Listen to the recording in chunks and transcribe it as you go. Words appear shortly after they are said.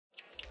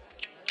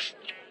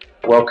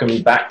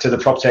welcome back to the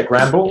PropTech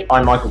Ramble.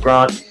 I'm Michael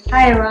Grant.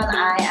 Hi everyone,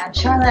 I am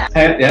Charlotte.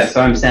 Hey, yes,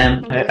 I'm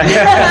Sam.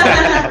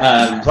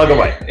 Plug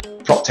away.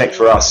 PropTech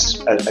for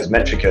us as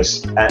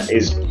Metricus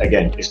is,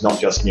 again, it's not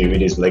just new,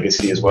 it is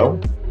legacy as well.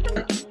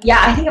 Yeah,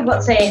 I think I've got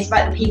to say it's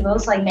about the people,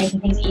 so like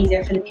making things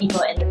easier for the people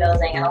in the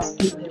building and also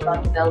people who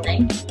run the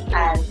building.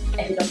 And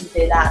if it doesn't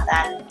do that,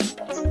 then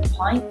what's the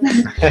point?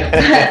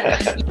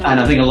 And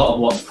I think a lot of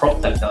what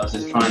PropTech does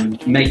is try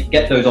and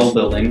get those old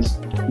buildings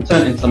and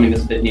turn it into something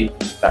that's a bit new.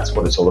 That's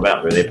what it's all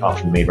about, really, apart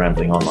from me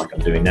rambling on like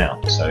I'm doing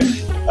now. So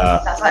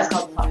that's why it's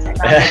called PropTech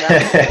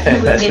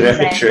Ramble. That's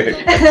very true.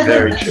 That's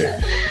very true.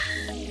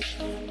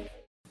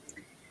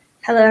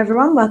 Hello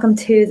everyone, welcome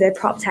to the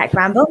PropTech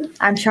Ramble.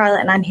 I'm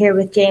Charlotte and I'm here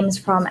with James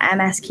from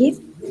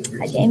MSQ.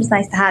 Hi James,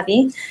 nice to have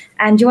you.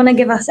 And do you want to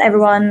give us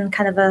everyone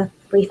kind of a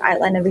brief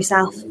outline of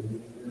yourself?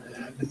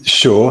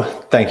 Sure,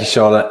 thank you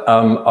Charlotte.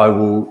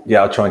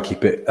 I'll try and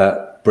keep it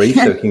brief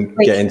so we can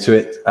get into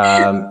it.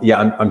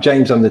 I'm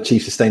James, I'm the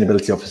Chief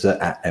Sustainability Officer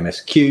at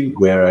MSQ.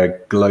 We're a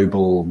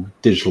global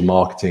digital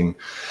marketing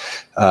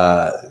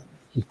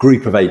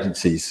group of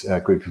agencies,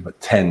 a group of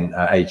 10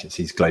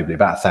 agencies globally,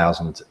 about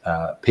 1,000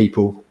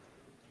 people.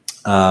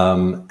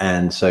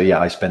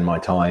 I spend my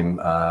time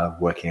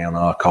working on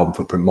our carbon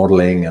footprint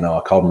modeling and our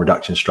carbon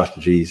reduction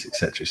strategies, et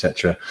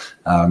cetera.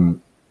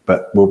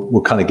 But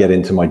we'll kind of get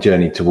into my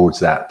journey towards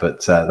that.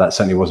 But that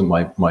certainly wasn't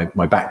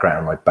my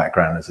background. My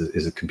background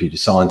is a computer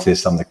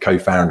scientist. I'm the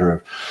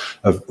co-founder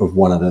of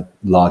one of the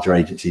larger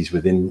agencies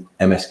within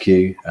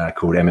MSQ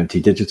called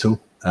MMT Digital.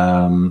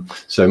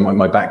 So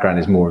my background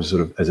is more as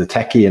a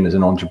techie and as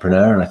an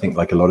entrepreneur. And I think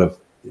like a lot of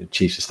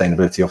chief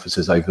sustainability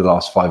officers over the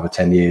last 5 or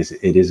 10 years,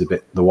 it is a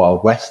bit the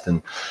Wild West.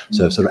 And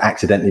so I've sort of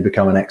accidentally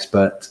become an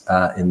expert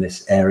in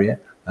this area.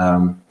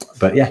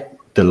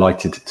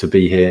 Delighted to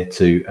be here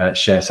to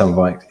share some of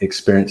my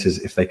experiences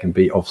if they can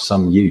be of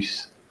some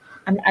use.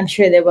 I'm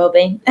sure there will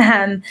be.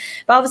 But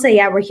obviously,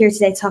 we're here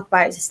today to talk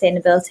about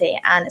sustainability,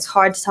 and it's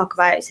hard to talk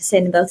about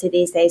sustainability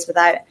these days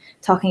without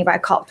talking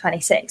about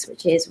COP26,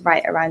 which is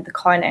right around the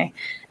corner.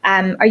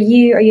 Are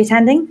you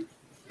attending?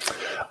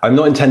 I'm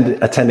not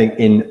attending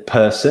in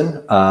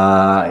person,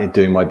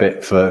 doing my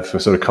bit for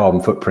sort of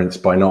carbon footprints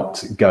by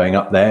not going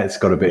up there. It's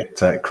got a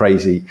bit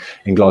crazy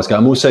in Glasgow.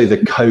 I'm also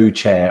the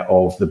co-chair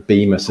of the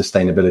BEMA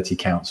Sustainability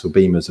Council.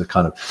 BEMA is a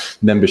kind of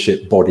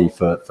membership body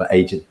for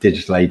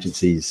digital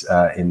agencies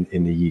in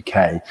the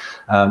UK.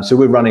 So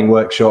we're running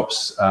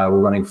workshops. We're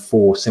running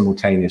 4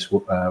 simultaneous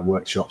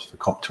workshops for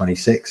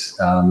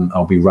COP26.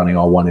 I'll be running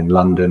our one in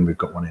London. We've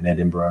got one in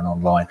Edinburgh and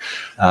online.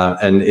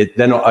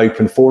 They're not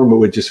open forum, but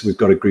we've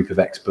got a group of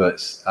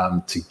experts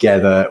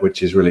together,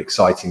 which is really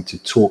exciting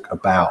to talk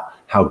about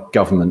how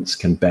governments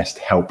can best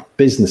help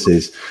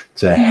businesses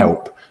to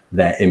help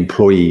their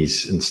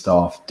employees and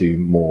staff do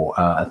more.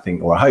 I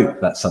hope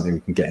that's something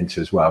we can get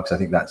into as well, because I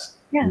think that's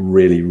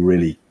really,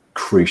 really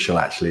crucial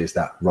actually, is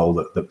that role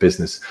that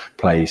business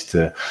plays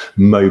to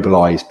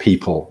mobilize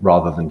people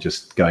rather than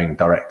just going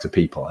direct to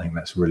people. I think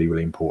that's really,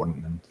 really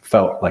important and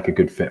felt like a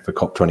good fit for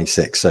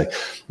COP26. So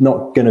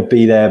not going to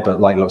be there, but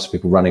like lots of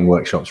people running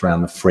workshops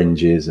around the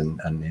fringes and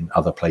in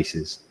other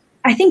places.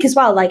 I think as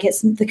well, like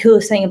it's the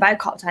coolest thing about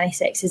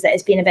COP26 is that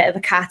it's been a bit of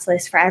a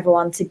catalyst for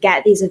everyone to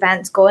get these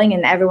events going,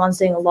 and everyone's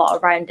doing a lot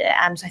around it.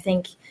 So I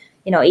think,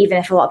 even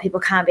if a lot of people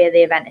can't be at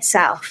the event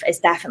itself, it's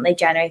definitely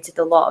generated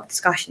a lot of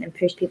discussion and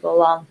pushed people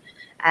along.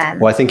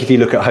 Well, I think if you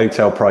look at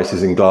hotel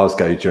prices in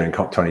Glasgow during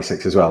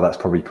COP26 as well, that's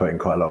probably putting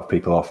quite a lot of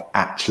people off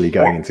actually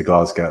going into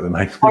Glasgow at the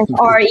moment.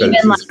 Or even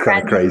like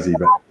kind of crazy,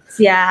 but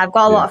I've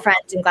got a lot of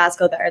friends in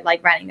Glasgow that are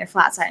like renting their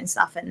flats out and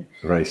stuff, and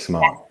very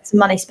smart. It's a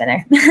money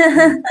spinner.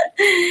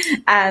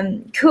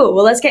 Cool.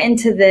 Well, let's get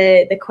into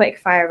the quick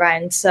fire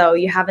round. So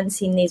you haven't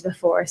seen these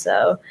before,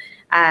 so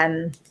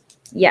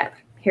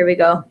here we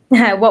go.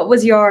 What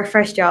was your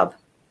first job?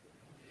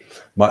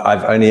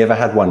 I've only ever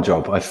had one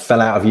job. I fell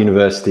out of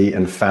university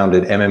and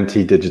founded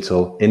MMT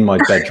Digital in my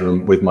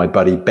bedroom with my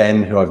buddy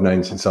Ben, who I've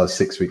known since I was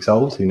 6 weeks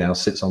old, who now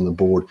sits on the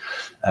board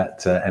at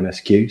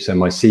MSQ. So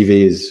my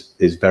CV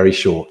is very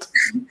short.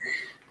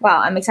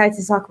 Wow, I'm excited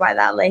to talk about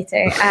that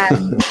later.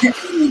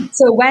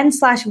 So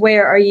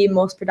when/where are you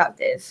most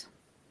productive?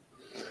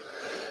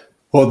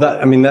 Well,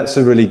 that's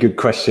a really good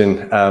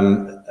question.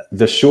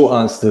 The short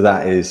answer to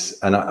that is,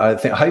 and I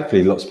think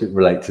hopefully lots of people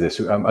relate to this,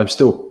 I'm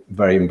still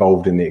very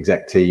involved in the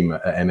exec team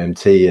at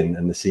MMT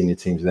and the senior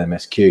teams at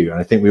MSQ. And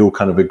I think we all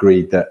kind of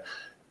agreed that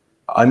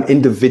I'm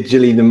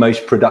individually the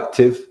most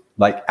productive,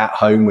 like at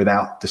home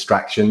without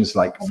distractions,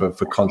 like for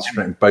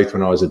concentrating, both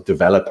when I was a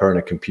developer and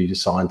a computer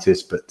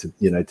scientist. But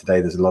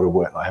today there's a lot of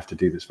work that I have to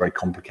do that's very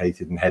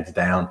complicated and heads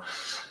down.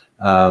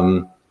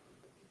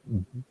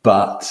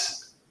 But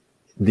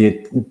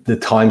the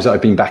times that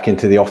I've been back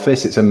into the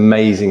office, it's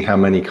amazing how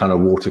many kind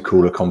of water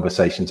cooler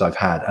conversations I've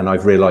had. And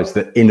I've realized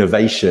that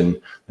innovation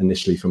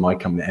initially for my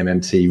company,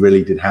 MMT,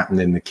 really did happen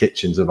in the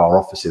kitchens of our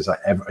offices.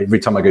 Every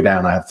time I go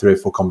down, I have 3 or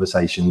 4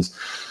 conversations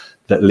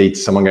that lead to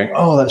someone going,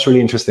 oh, that's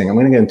really interesting. I'm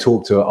going to go and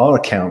talk to our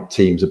account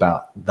teams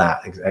about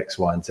that X,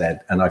 Y, and Z.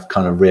 And I've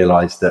kind of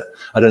realized that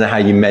I don't know how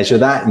you measure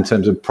that in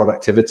terms of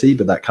productivity,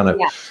 but that kind of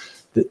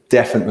that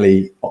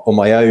definitely on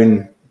my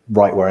own,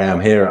 right where I am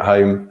here at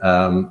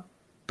home.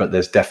 But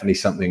there's definitely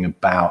something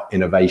about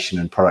innovation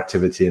and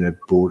productivity in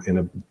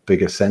a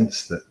bigger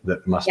sense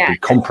that must be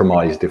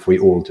compromised if we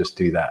all just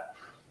do that.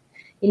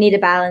 You need a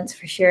balance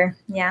for sure.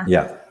 Yeah.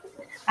 Yeah.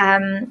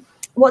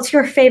 What's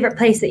your favorite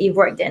place that you've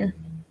worked in?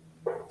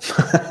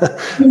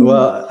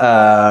 Well,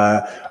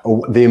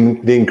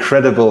 the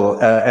incredible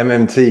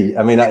MMT.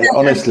 I mean,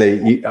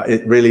 honestly,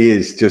 it really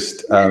is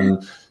just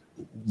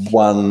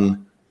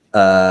one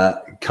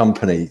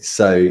company.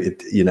 So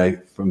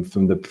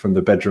from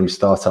the bedroom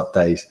startup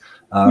days,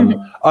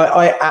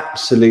 I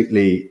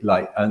absolutely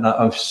and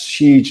I'm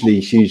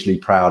hugely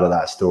proud of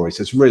that story.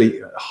 So it's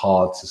really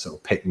hard to sort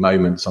of pick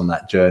moments on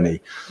that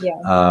journey.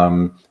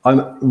 I'm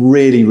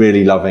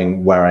really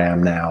loving where I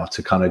am now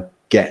to kind of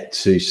get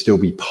to still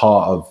be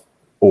part of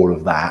all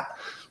of that.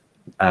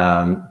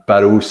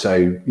 But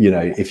also,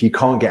 if you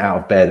can't get out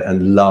of bed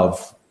and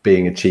love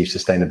being a chief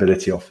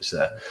sustainability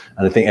officer,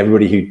 and I think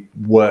everybody who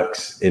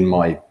works in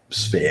my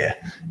sphere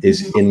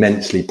is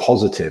immensely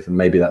positive, and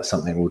maybe that's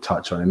something we'll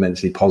touch on,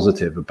 immensely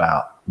positive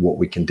about what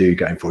we can do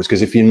going forward.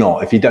 Because if you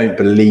don't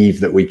believe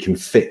that we can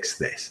fix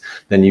this,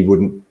 then you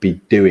wouldn't be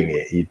doing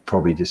it. You'd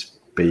probably just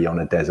be on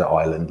a desert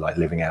island, like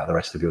living out the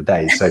rest of your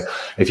days. So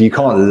if you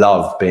can't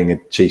love being a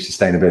chief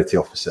sustainability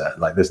officer,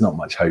 there's not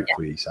much hope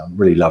for you. So I'm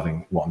really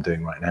loving what I'm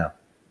doing right now.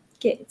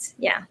 Good.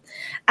 Yeah.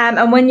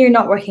 And when you're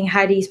not working,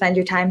 how do you spend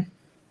your time?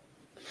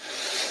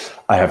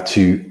 I have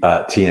two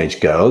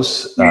teenage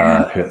girls who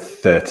are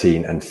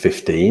 13 and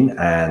 15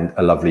 and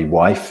a lovely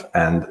wife.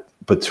 And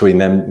between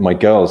them, my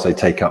girls, they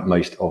take up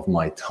most of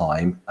my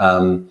time.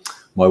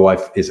 My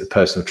wife is a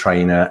personal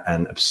trainer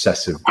and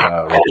obsessive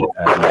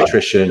with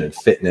nutrition and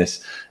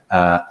fitness.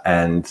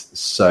 And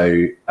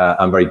so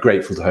I'm very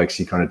grateful to her because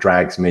she kind of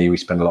drags me. We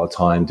spend a lot of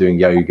time doing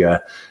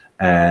yoga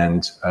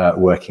and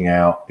working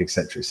out, et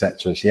cetera, et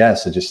cetera.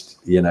 So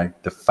just,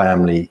 the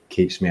family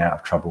keeps me out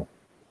of trouble.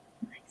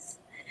 Nice.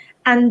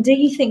 And do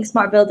you think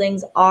smart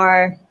buildings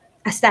are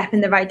a step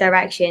in the right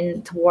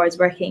direction towards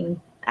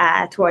working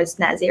towards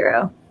net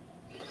zero?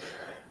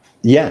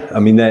 Yeah, I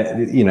mean,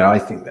 I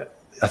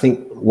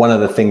think one of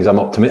the things I'm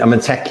a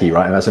techie,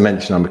 right? And as I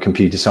mentioned, I'm a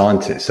computer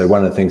scientist. So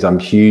one of the things I'm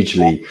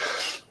hugely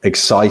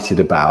excited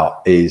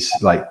about is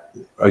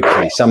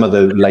some of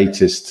the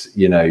latest,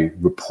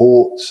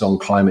 reports on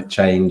climate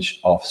change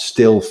are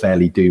still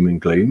fairly doom and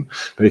gloom.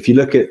 But if you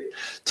look at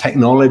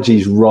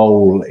technology's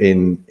role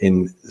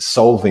in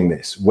solving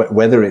this,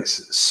 whether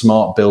it's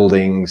smart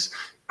buildings,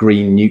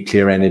 green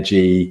nuclear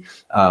energy,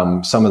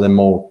 some of the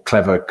more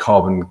clever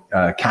carbon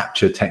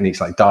capture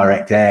techniques like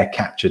direct air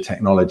capture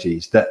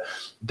technologies that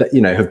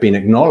have been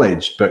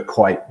acknowledged, but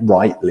quite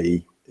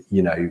rightly,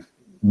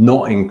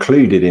 not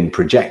included in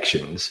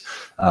projections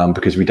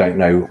because we don't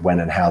know when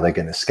and how they're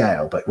going to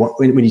scale. But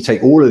when you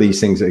take all of these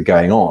things that are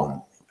going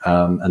on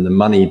and the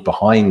money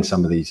behind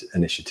some of these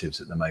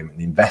initiatives at the moment,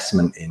 the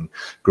investment in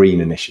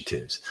green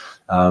initiatives,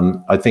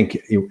 I think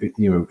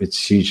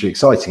it's hugely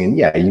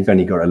exciting. And you've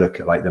only got to look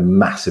at the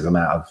massive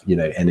amount of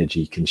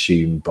energy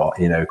consumed by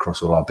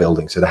across all our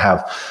buildings. So to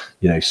have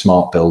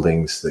smart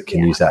buildings that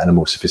can use that in a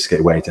more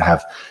sophisticated way, to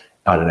have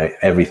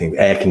everything,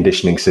 air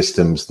conditioning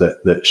systems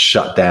that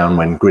shut down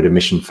when grid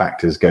emission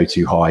factors go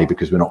too high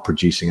because we're not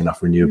producing enough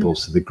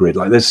renewables to the grid.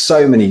 There's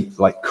so many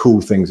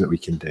cool things that we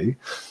can do.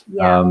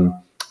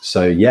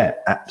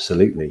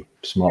 Absolutely,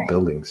 smart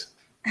buildings.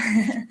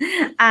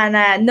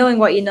 And knowing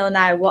what you know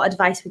now, what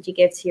advice would you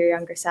give to your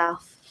younger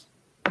self?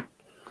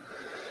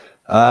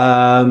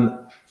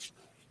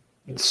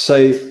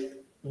 So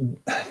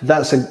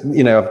that's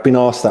I've been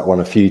asked that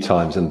one a few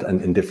times and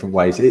in different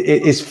ways. It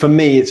is, for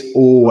me, it's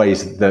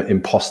always the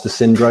imposter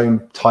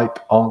syndrome type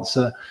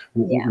answer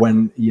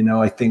when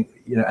I think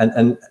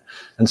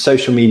and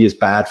social media is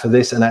bad for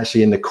this, and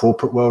actually in the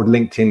corporate world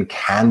LinkedIn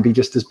can be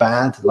just as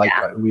bad.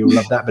 We all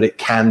love that, but it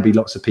can be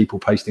lots of people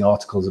posting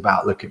articles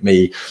about, look at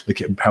me,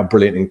 look at how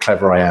brilliant and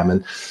clever I am.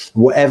 And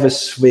whatever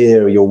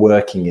sphere you're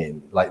working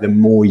in, the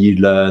more you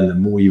learn, the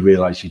more you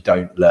realize you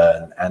don't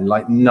learn, and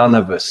none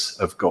of us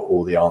have got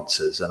all the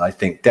answers. And I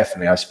think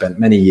definitely I spent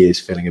many years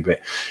feeling a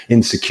bit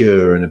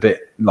insecure and a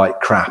bit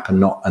crap and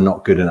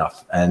not good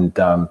enough, and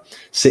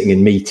sitting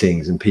in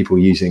meetings and people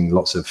using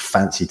lots of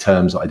fancy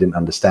terms that I didn't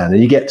understand.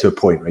 And you get to a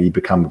point where you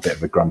become a bit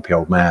of a grumpy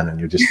old man and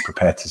you're just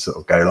prepared to sort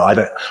of go, I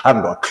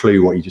haven't got a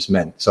clue what you just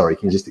meant. Sorry,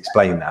 can you just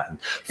explain that?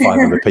 And 5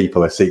 other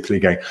people are secretly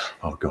going,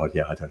 oh God,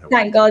 I don't know.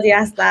 Thank God you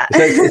asked that.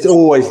 So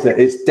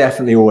it's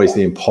definitely always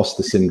the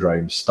imposter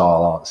syndrome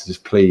style answer.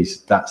 Just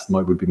please,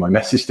 would be my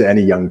message to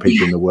any young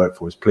people in the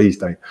workforce. Please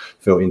don't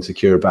feel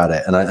insecure about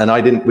it.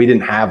 We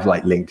didn't have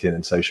LinkedIn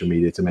and social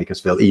media to make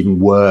us feel even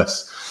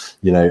worse,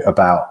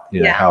 about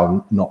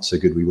how not so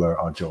good we were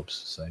at our jobs.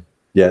 So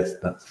yes,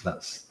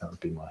 that would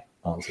be my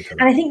answer to that.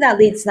 And I think that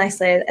leads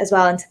nicely as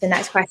well into the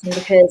next question,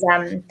 because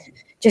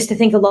just to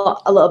think a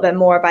little bit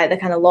more about the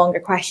kind of longer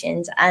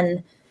questions,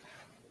 and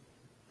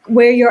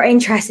where your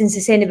interest in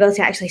sustainability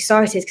actually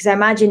started, because I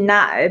imagine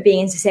now being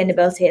in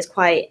sustainability is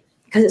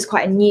because it's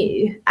quite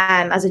new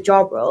as a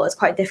job role, it's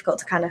quite difficult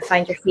to kind of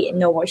find your feet and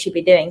know what you should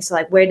be doing. So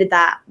like, where did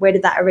that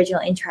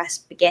original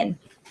interest begin?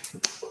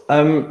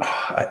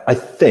 I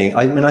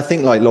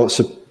think like lots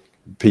of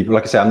people,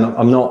 like I say,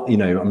 I'm not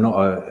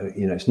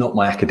it's not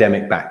my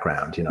academic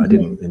background. I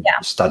didn't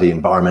study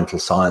environmental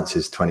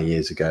sciences 20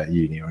 years ago at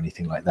uni or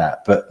anything like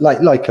that. But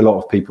like a lot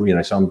of people,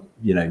 so I'm,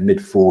 mid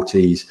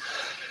 40s,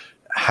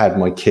 had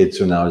my kids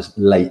when I was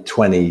late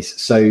 20s.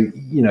 So,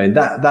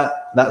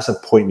 that's a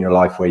point in your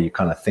life where you're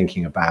kind of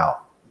thinking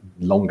about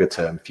longer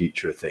term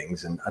future of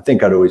things. And I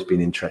think I'd always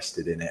been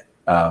interested in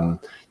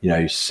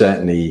it.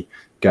 Certainly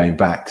going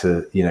back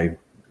to,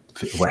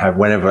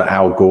 whenever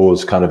Al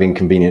Gore's kind of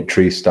Inconvenient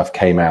Truth stuff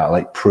came out,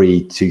 like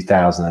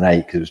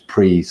pre-2008, because it was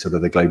pre sort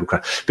of the global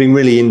crash, being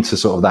really into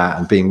sort of that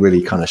and being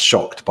really kind of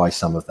shocked by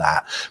some of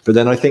that. But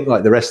then I think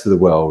like the rest of the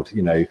world,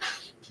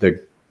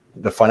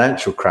 the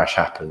financial crash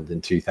happened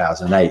in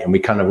 2008, and we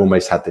kind of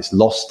almost had this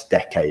lost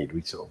decade.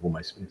 We sort of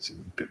almost,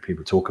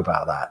 people talk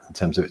about that in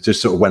terms of it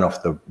just sort of went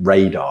off the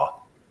radar.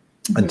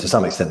 And to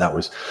some extent, that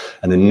was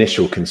an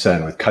initial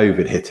concern with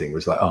COVID hitting,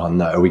 was like, oh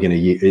no,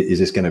 is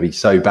this going to be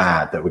so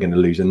bad that we're going to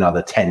lose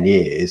another 10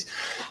 years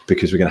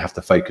because we're going to have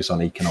to focus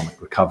on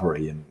economic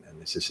recovery and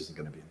this isn't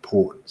going to be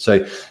important. So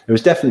it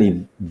was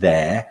definitely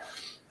there.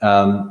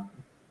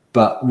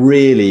 But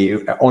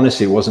really,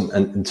 honestly, it wasn't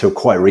until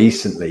quite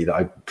recently that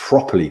I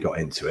properly got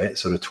into it,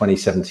 sort of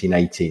 2017,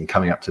 18,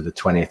 coming up to the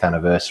 20th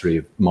anniversary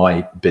of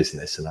my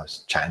business. And I was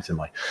chatting to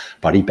my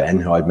buddy, Ben,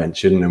 who I'd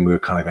mentioned, and we were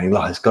kind of going,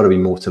 there's got to be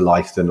more to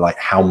life than like,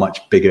 how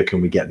much bigger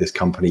can we get this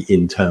company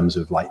in terms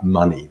of like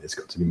money? There's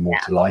got to be more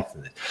to life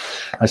than it.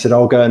 I said,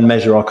 I'll go and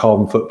measure our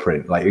carbon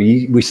footprint. Like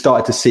we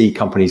started to see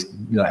companies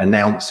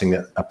announcing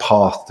a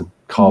path to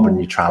carbon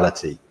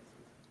neutrality,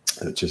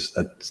 which is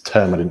a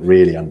term I didn't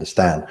really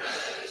understand.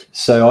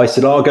 So I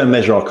said, I'll go and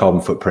measure our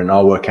carbon footprint.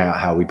 I'll work out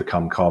how we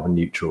become carbon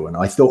neutral. And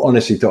I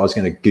honestly thought I was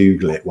going to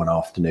Google it one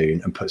afternoon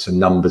and put some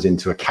numbers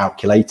into a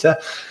calculator.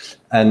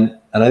 And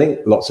I think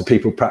lots of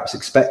people perhaps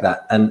expect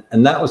that. And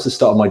that was the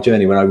start of my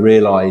journey when I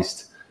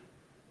realized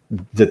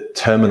the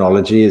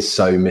terminology is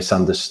so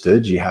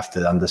misunderstood. You have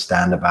to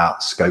understand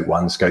about scope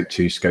 1, scope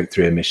 2, scope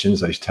 3 emissions.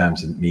 Those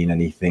terms didn't mean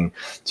anything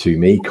to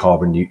me.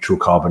 Carbon neutral,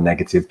 carbon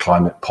negative,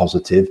 climate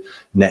positive,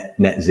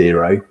 net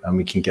zero. And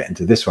we can get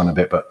into this one a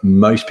bit, but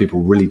most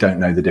people really don't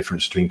know the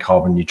difference between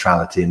carbon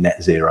neutrality and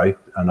net zero.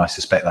 And I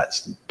suspect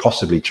that's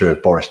possibly true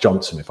of Boris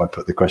Johnson if I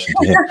put the question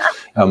to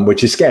him,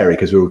 which is scary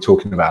because we're all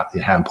talking about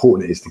how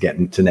important it is to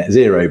get to net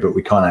zero, but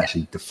we can't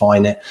actually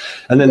define it.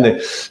 And then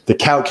the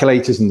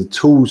calculators and the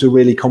tools are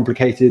really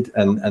complicated.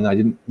 And I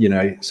didn't,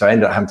 so I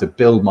ended up having to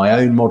build my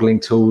own modeling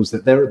tools.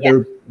 That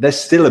they're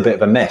still a bit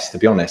of a mess, to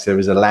be honest. There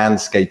is a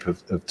landscape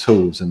of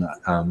tools and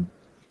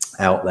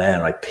out there,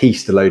 and I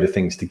pieced a load of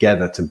things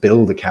together to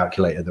build a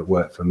calculator that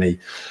worked for me.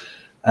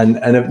 And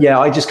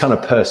I just kind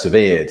of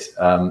persevered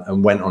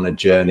and went on a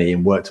journey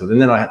and worked with it.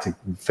 And then I had to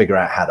figure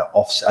out how to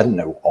offset. I didn't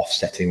know what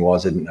offsetting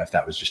was. I didn't know if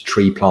that was just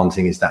tree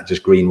planting. Is that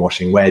just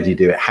greenwashing? Where do you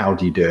do it? How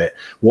do you do it?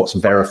 What's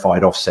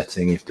verified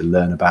offsetting? You have to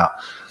learn about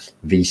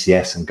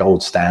VCS and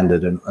gold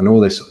standard and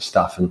all this sort of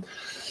stuff. And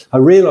I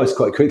realized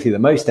quite quickly that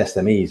most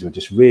SMEs were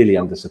just really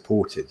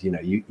under-supported.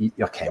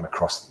 I came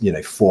across,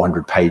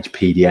 400-page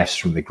PDFs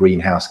from the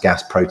greenhouse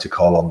gas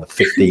protocol on the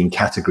 15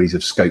 categories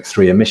of scope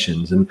 3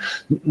 emissions. And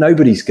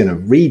nobody's going to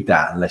read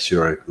that unless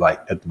you're a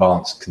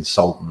advanced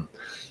consultant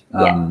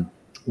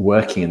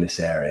working in this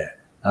area.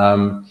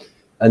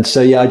 And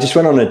so, I just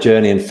went on a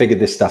journey and figured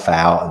this stuff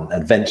out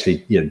and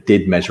eventually,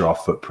 did measure our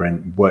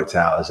footprint, worked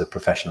out as a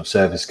professional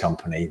service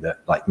company that,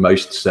 like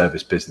most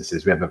service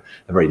businesses, we have a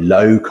very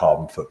low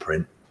carbon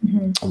footprint.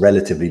 Mm-hmm.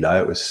 Relatively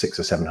low. It was 600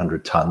 or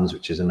 700 tons,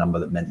 which is a number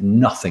that meant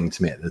nothing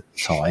to me at the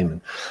time.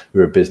 And we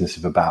were a business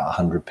of about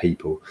 100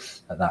 people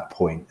at that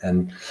point.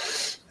 And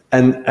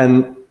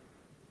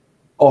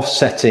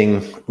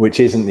offsetting,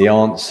 which isn't the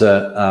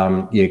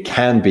answer,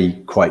 can be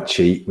quite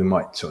cheap. We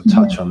might sort of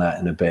touch on that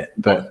in a bit,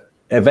 but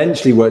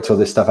eventually worked all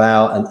this stuff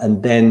out.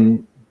 And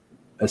then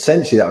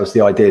essentially that was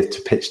the idea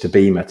to pitch to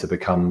BEMA to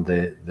become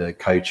the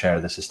co-chair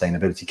of the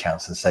Sustainability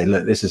Council and say,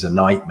 look, this is a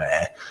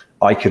nightmare.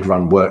 I could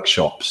run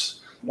workshops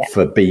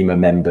for BEMA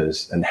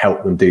members and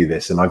help them do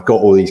this. And I've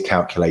got all these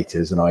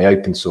calculators and I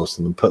open source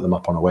them and put them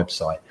up on a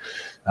website.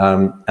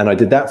 And I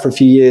did that for a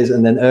few years.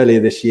 And then earlier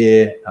this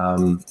year,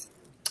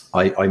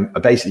 I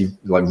basically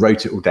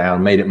wrote it all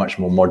down, made it much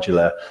more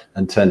modular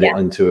and turned it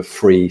into a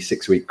free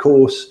 6-week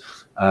course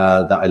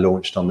that I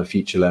launched on the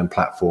Future Learn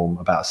platform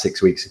about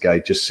 6 weeks ago,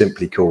 just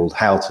simply called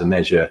How to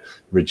Measure,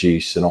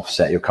 Reduce and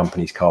Offset Your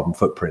Company's Carbon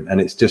Footprint. And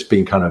it's just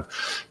been kind of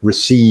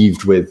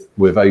received with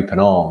open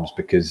arms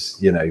because,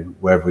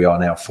 wherever we are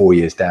now, 4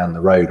 years down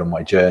the road on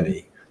my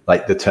journey,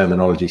 the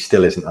terminology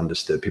still isn't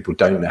understood. People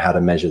don't know how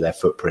to measure their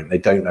footprint. They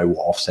don't know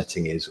what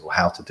offsetting is or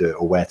how to do it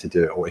or where to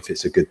do it or if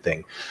it's a good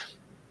thing.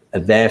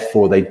 And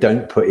therefore, they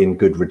don't put in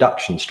good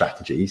reduction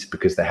strategies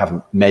because they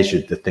haven't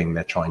measured the thing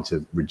they're trying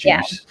to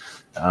reduce.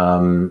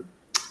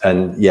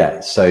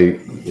 Sorry,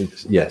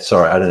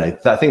 I don't know.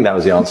 I think that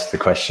was the answer to the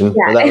question.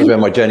 Yeah. That was where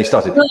my journey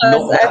started.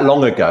 Not that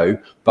long ago,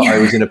 but I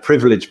was in a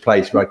privileged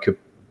place where I could,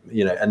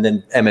 and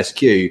then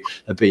MSQ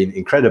have been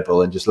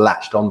incredible and just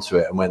latched onto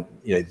it and went,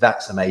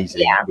 that's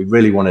amazing. Yeah. We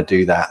really want to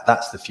do that.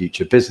 That's the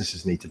future.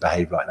 Businesses need to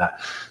behave like that.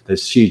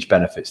 There's huge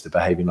benefits to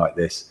behaving like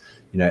this,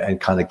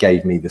 and kind of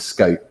gave me the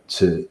scope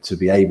to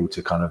be able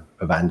to kind of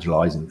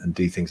evangelize and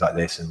do things like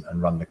this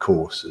and run the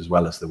course as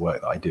well as the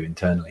work that I do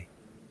internally.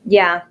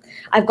 Yeah,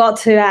 I've got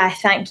to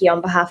thank you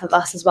on behalf of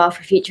us as well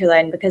for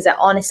FutureLearn, because it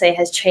honestly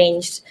has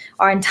changed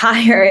our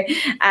entire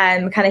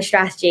kind of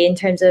strategy in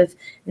terms of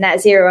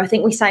net zero. I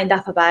think we signed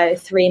up about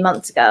 3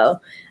 months ago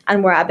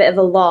and we're at a bit of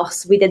a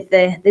loss. We did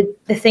the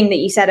thing that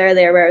you said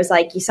earlier where it was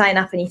like you sign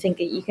up and you think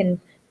that you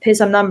can put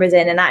some numbers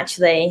in, and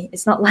actually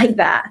it's not like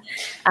that.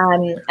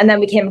 And then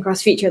we came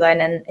across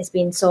FutureLearn and it's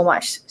been so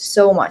much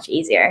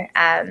easier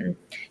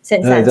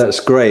since then.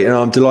 That's great, and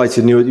I'm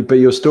delighted. But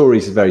your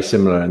stories are very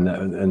similar,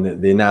 and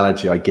the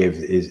analogy I give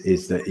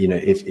is that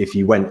if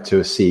you went to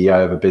a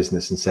CEO of a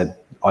business and said,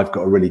 I've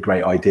got a really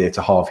great idea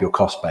to halve your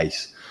cost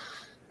base,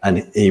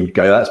 and he would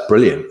go, that's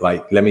brilliant,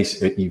 like,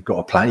 you've got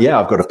a plan? Yeah,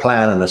 I've got a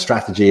plan and a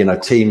strategy and a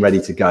team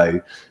ready to go.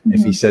 Mm-hmm.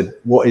 If he said,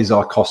 what is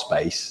our cost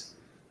base?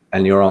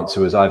 And your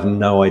answer was, I have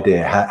no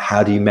idea.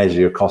 How do you measure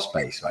your cost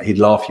base? Like, he'd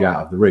laugh you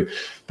out of the room.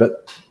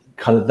 But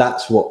kind of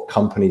that's what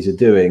companies are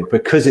doing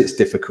because it's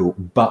difficult,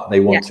 but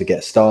they want to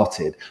get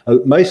started.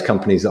 Most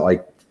companies that I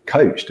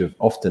coached have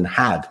often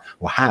had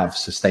or have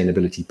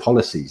sustainability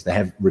policies. They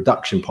have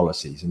reduction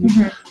policies. And,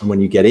 and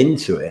when you get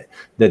into it,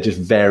 they're just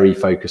very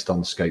focused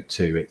on scope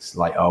 2. It's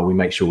like, we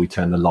make sure we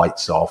turn the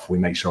lights off. We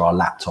make sure our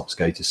laptops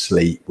go to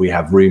sleep. We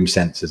have room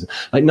sensors.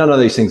 Like, none of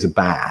those things are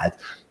bad.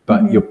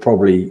 But you're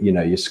probably,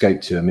 your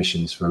scope 2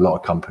 emissions for a lot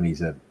of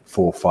companies are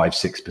 4, 5,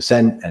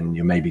 6%, and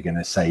you're maybe going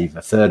to save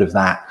a third of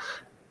that.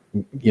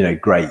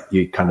 Great.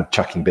 You're kind of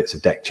chucking bits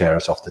of deck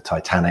chairs off the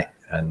Titanic.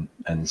 And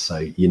so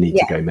you need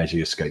to go measure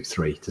your scope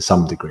 3 to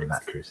some degree of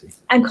accuracy.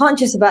 I'm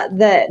conscious about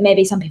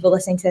maybe some people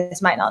listening to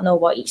this might not know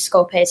what each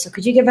scope is. So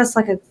could you give us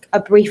like a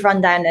brief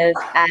rundown of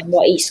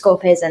what each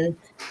scope is and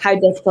how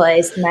difficult it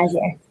is to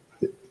measure?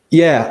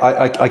 Yeah,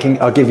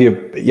 I'll give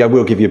you. I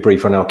will give you a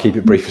brief one. I'll keep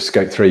it brief for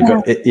scope 3.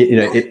 But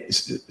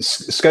it's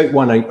scope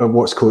 1 are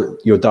what's called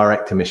your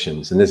direct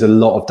emissions, and there's a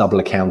lot of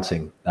double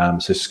accounting.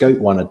 So scope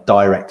 1 are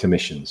direct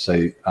emissions.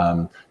 So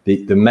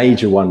the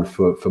major one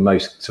for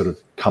most sort of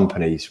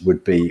companies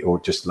would be, or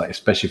just like,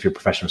 especially if you're a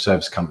professional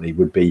service company,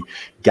 would be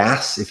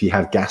gas. If you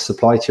have gas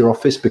supply to your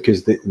office,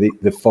 because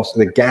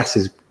the gas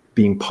is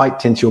being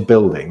piped into your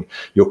building,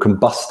 you're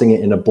combusting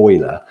it in a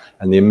boiler,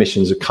 and the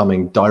emissions are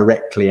coming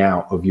directly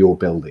out of your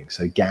building.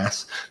 So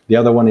gas. The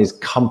other one is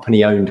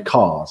company owned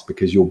cars,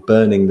 because you're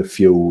burning the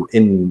fuel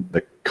in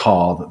the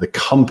car that the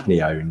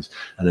company owns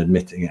and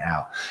emitting it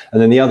out.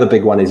 And then the other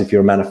big one is if you're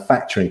a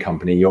manufacturing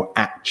company, your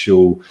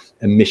actual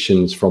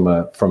emissions from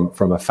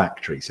a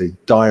factory. So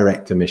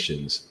direct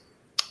emissions.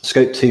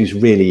 Scope 2 is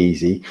really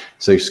easy.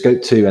 So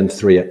scope 2 and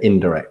 3 are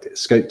indirect.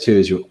 Scope 2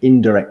 is your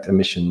indirect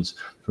emissions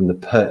from the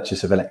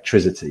purchase of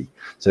electricity.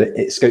 So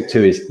scope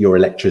 2 is your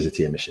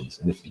electricity emissions.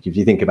 And if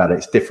you think about it,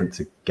 it's different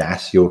to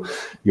gas.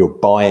 You're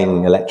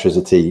buying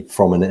electricity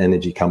from an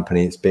energy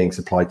company. It's being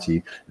supplied to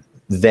you.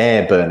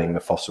 They're burning the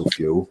fossil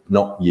fuel,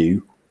 not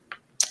you.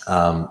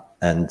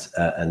 And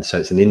so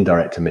it's an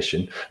indirect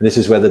emission. And this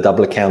is where the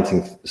double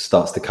accounting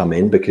starts to come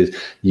in, because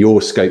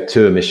your scope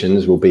 2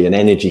 emissions will be an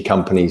energy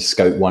company's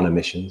scope 1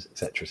 emissions, et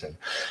cetera.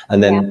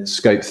 And then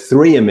scope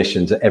 3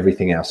 emissions are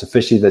everything else.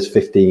 Officially, there's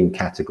 15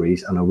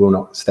 categories, and I will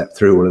not step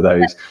through all of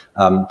those.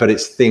 But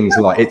it's things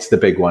like, it's the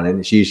big one, and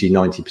it's usually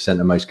 90%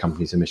 of most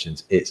companies'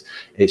 emissions.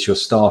 It's your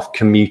staff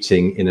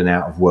commuting in and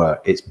out of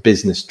work. It's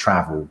business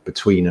travel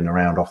between and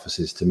around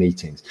offices to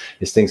meetings.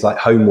 It's things like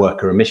home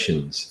worker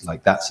emissions.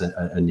 Like, that's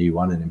a new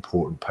one, and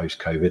important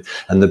post-COVID.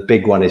 And the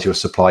big one is your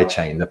supply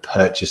chain, the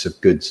purchase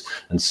of goods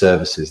and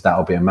services.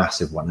 That'll be a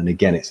massive one. And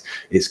again,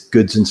 it's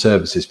goods and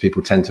services.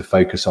 People tend to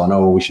focus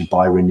on, we should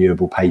buy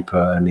renewable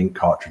paper and ink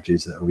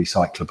cartridges that are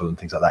recyclable and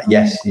things like that.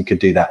 Yes, you could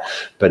do that,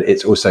 but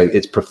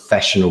it's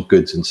professional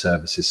goods and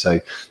services.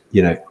 So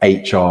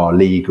HR,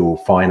 legal,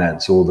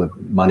 finance, all the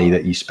money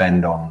that you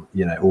spend on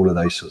all of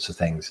those sorts of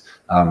things.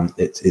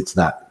 It's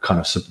that kind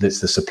of,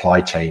 it's the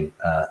supply chain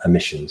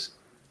emissions.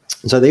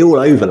 So they all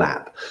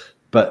overlap.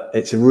 But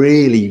it's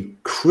really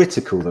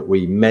critical that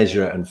we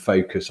measure and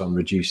focus on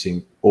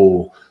reducing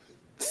all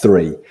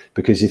 3,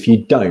 because if you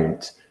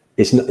don't,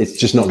 it's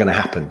just not going to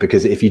happen.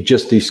 Because if you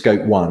just do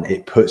scope 1,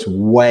 it puts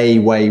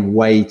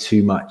way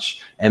too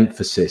much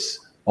emphasis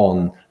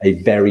on a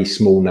very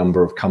small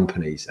number of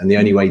companies. And the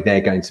only way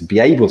they're going to be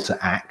able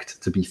to act,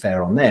 to be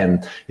fair on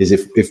them, is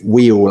if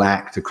we all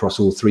act across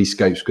all 3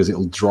 scopes, because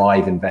it'll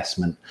drive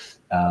investment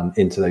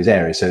into those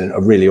areas. So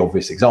a really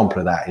obvious example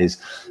of that is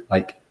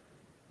like,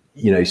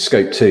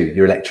 scope 2,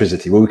 your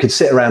electricity. Well, we could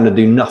sit around and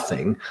do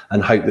nothing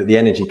and hope that the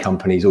energy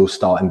companies all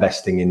start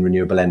investing in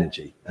renewable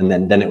energy, and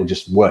then it will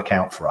just work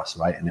out for us,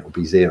 right? And it will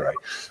be 0.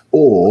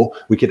 Or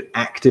we could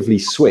actively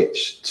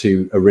switch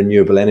to a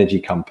renewable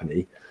energy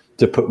company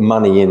to put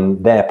money in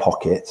their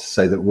pockets,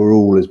 so that we're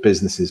all as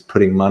businesses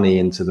putting money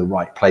into the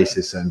right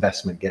places, so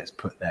investment gets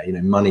put there.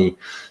 Money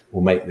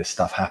will make this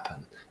stuff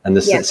happen. And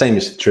the same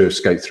is true of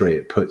Scope 3.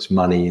 It puts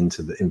money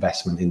into the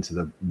investment into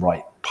the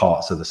right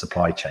parts of the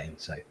supply chain.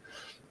 So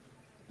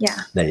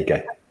there you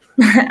go.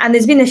 And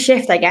there's been a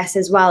shift, I guess,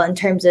 as well, in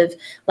terms of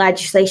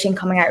legislation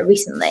coming out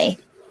recently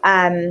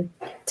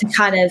to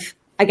kind of,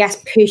 I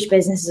guess, push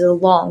businesses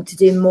along to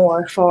do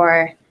more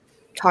for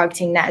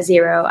targeting net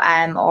zero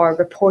or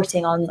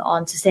reporting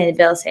on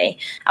sustainability.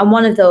 And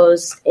one of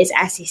those is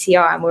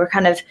SECR, and we were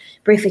kind of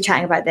briefly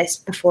chatting about this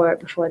before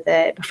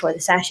the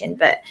session,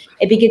 but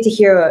it'd be good to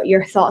hear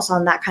your thoughts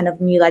on that kind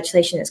of new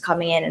legislation that's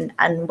coming in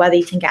and whether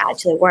you think it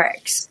actually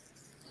works.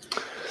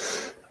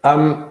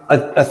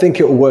 I think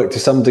it will work to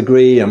some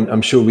degree.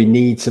 I'm sure we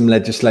need some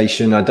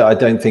legislation. I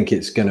don't think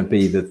it's going to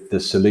be the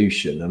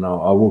solution, and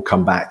I will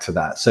come back to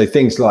that. So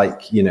things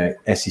like,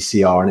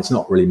 SECR, and it's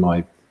not really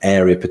my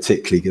area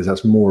particularly, because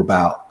that's more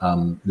about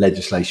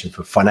legislation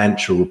for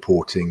financial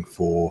reporting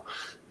for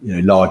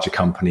larger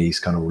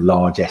companies, kind of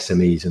large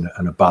SMEs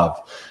and above,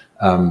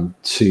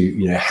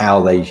 to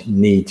how they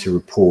need to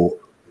report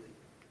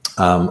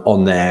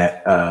on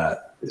their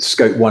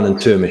Scope 1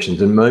 and 2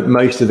 emissions. And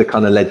most of the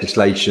kind of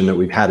legislation that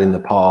we've had in the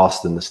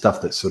past and the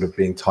stuff that's sort of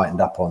being tightened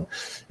up on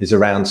is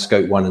around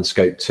Scope 1 and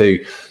Scope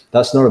 2.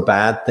 That's not a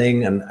bad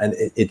thing, and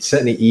it's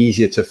certainly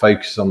easier to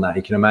focus on that.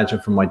 You can imagine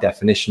from my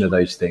definition of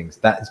those things,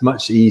 that it's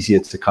much easier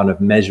to kind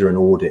of measure and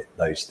audit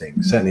those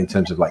things. Certainly in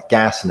terms of like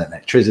gas and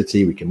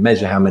electricity, we can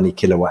measure how many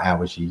kilowatt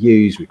hours you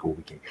use. We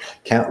can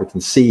count, we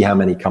can see how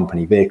many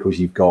company vehicles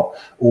you've got,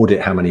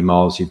 audit how many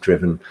miles you've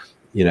driven,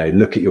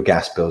 look at your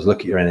gas bills, look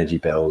at your energy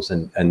bills,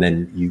 and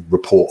then you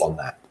report on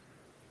that.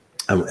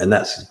 And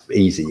that's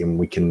easy. And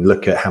we can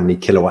look at how many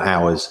kilowatt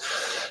hours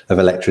of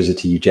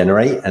electricity you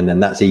generate. And then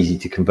that's easy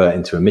to convert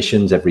into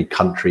emissions. Every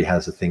country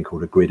has a thing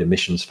called a grid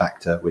emissions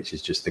factor, which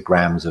is just the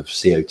grams of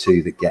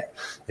CO2 that get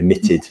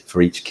emitted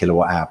for each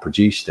kilowatt hour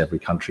produced. Every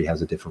country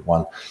has a different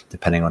one,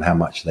 depending on how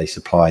much they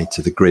supply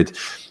to the grid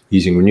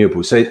using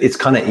renewables. So it's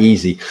kind of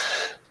easy.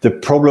 The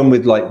problem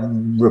with like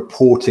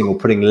reporting or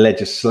putting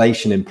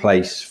legislation in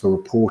place for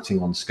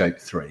reporting on Scope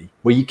 3,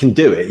 well, you can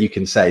do it. You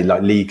can say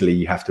like legally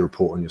you have to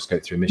report on your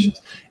Scope 3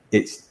 emissions.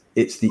 It's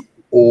the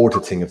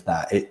auditing of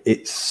that.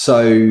 It's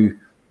so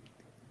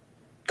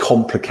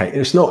complicated.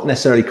 It's not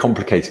necessarily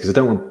complicated because I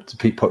don't want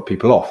to put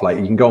people off. Like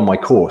you can go on my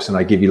course and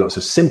I give you lots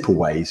of simple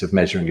ways of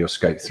measuring your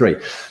Scope 3.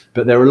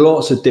 But there are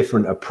lots of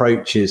different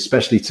approaches,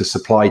 especially to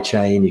supply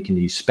chain. You can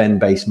use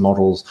spend-based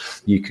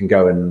models. You can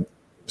go and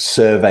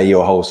survey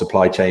your whole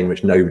supply chain,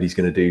 which nobody's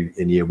going to do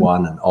in year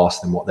one, and ask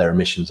them what their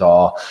emissions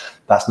are.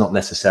 That's not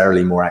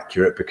necessarily more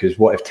accurate, because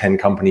what if 10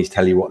 companies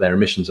tell you what their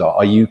emissions are?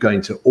 Are you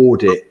going to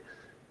audit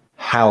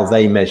how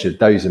they measured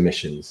those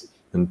emissions?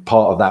 And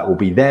part of that will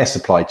be their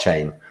supply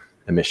chain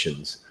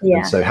emissions.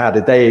 And so how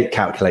did they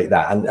calculate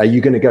that? And are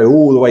you going to go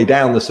all the way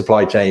down the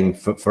supply chain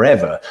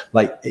forever?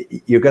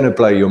 Like, you're going to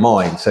blow your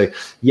mind. So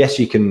yes,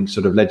 you can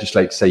sort of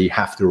legislate to say you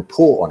have to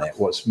report on it.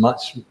 What's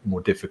much more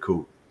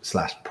difficult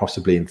 /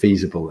 possibly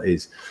infeasible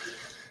is,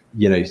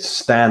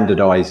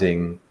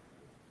 standardizing,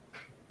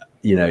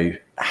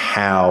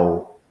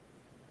 how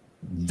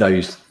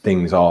those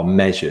things are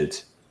measured.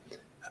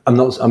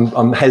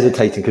 I'm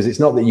hesitating because it's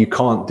not that you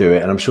can't do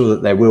it, and I'm sure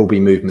that there will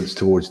be movements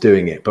towards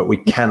doing it, but we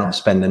cannot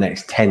spend the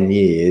next 10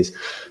 years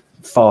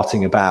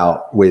farting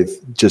about with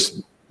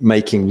just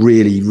making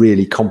really,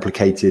 really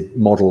complicated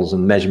models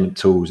and measurement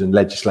tools and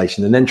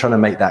legislation and then trying to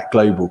make that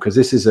global, because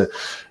this is a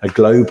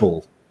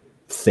global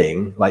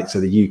thing. Like, so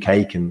the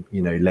UK can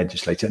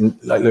legislate it, and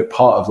like, look,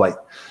 part of like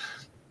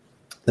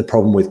the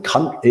problem with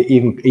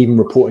even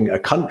reporting at a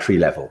country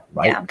level,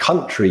 right?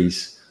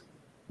 Countries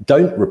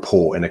don't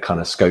report in a kind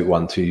of Scope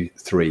 1, 2,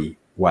 3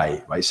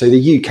 way, right? So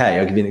the UK,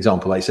 I'll give you an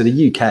example. Like, so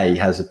the UK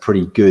has a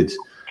pretty good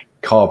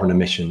carbon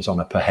emissions on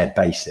a per head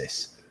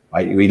basis,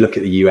 right? We look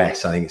at the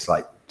US, I think it's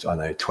like, I don't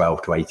know,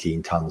 12 to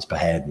 18 tons per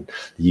head, and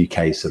the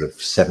UK is sort of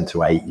 7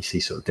 to 8. You see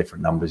sort of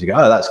different numbers. You go,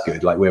 oh, that's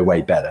good. Like, we're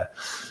way better.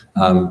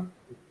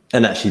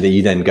 And actually,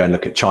 you then go and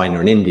look at China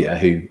and India,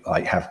 who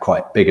like have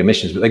quite big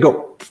emissions, but they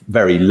got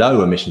very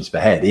low emissions per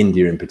head.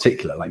 India in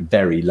particular, like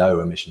very low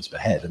emissions per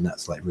head, and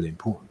that's like really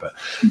important. But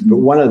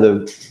one of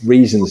the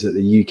reasons that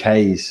the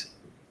UK's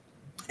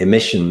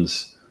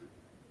emissions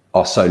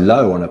are so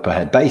low on a per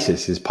head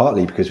basis is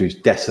partly because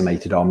we've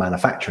decimated our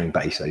manufacturing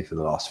base over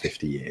the last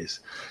 50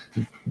 years.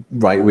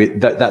 Right,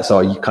 that's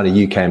our kind of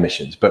UK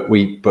emissions, but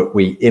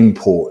we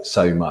import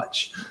so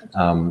much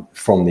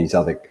from these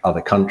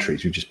other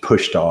countries. We've just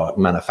pushed our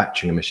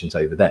manufacturing emissions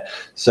over there.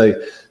 So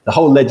the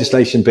whole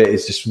legislation bit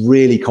is just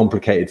really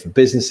complicated for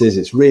businesses.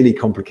 It's really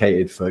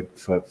complicated for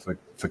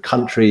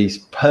countries.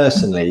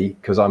 Personally,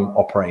 because I'm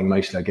operating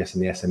mostly, I guess,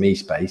 in the SME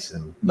space,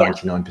 and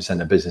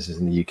 99% of businesses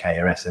in the UK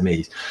are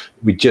SMEs.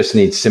 We just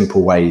need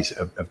simple ways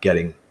of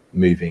getting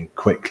moving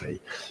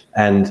quickly.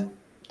 And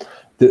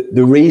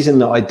the reason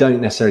that I don't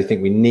necessarily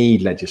think we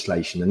need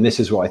legislation, and this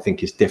is what I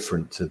think is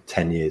different to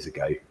 10 years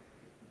ago,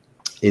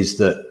 is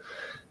that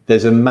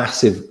there's a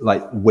massive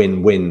like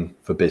win-win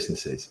for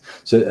businesses.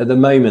 So at the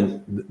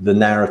moment, the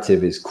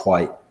narrative is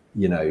quite,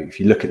 you know, if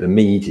you look at the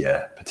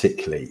media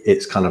particularly,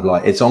 it's kind of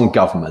like it's on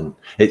government.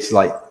 It's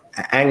like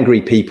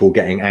angry people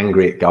getting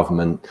angry at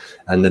government,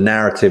 and the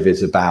narrative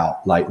is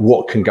about like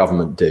what can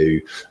government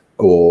do,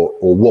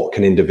 or what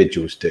can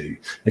individuals do.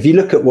 If you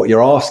look at what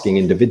you're asking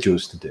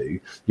individuals to do,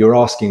 you're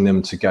asking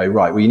them to go,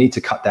 right, well, you need to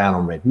cut down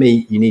on red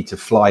meat, you need to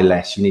fly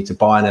less, you need to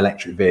buy an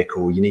electric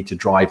vehicle, you need to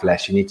drive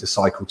less, you need to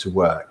cycle to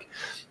work.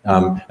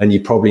 And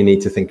you probably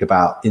need to think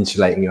about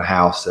insulating your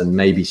house and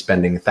maybe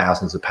spending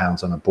thousands of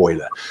pounds on a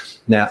boiler.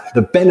 Now,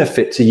 the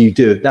benefit to you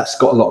do that's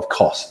got a lot of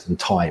cost and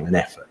time and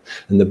effort.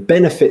 And the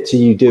benefit to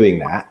you doing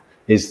that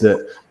is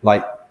that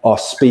like our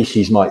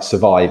species might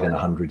survive in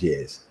 100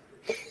 years.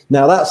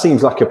 Now, that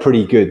seems like a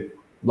pretty good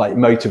like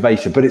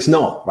motivation, but it's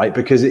not, right?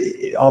 Because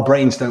our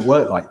brains don't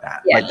work like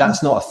that. Yeah. Like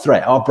that's not a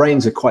threat. Our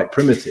brains are quite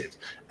primitive.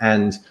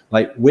 And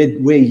like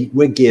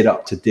we're geared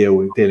up to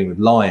dealing with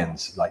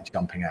lions like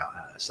jumping out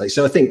at us.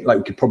 So I think like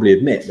we could probably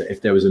admit that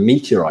if there was a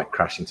meteorite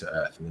crashing to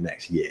Earth in the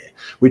next year,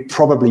 we'd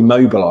probably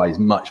mobilize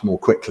much more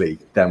quickly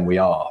than we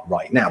are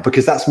right now,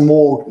 because that's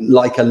more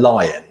like a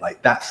lion.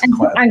 Like that's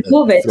quite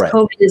a threat.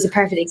 COVID is a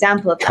perfect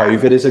example of that.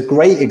 COVID is a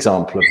great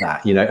example of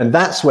that, you know, and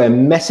that's where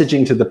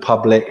messaging to the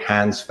public,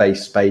 hands,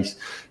 face, space,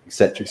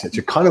 etc.,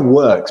 kind of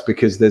works,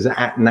 because there's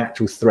an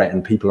actual threat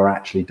and people are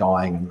actually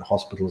dying and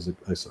hospitals are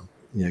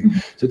you know,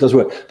 so it does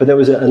work. But there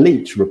was a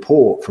leaked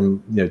report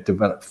from, you know,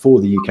 developed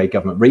for the UK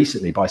government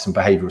recently by some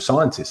behavioural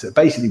scientists that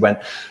basically went,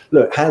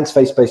 look, hands,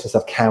 face, space and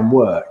stuff can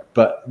work,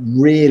 but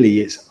really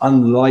it's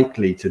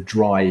unlikely to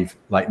drive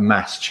like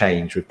mass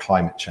change with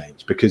climate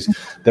change, because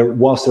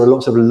whilst there are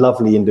lots of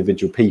lovely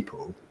individual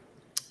people,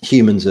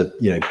 humans are,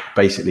 you know,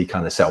 basically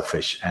kind of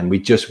selfish, and we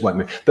just won't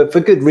move. But for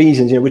good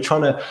reasons, you know, we're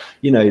trying to,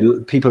 you know,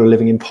 people are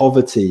living in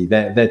poverty.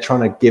 They're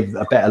trying to give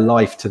a better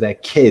life to their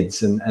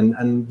kids,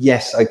 and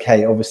yes,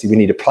 okay, obviously we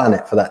need a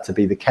planet for that to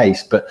be the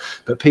case. But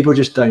people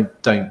just don't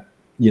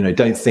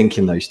think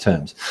in those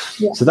terms.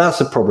 Yeah. So that's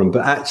a problem.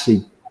 But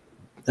actually,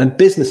 and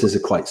businesses are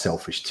quite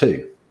selfish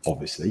too.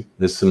 Obviously,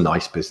 there's some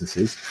nice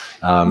businesses.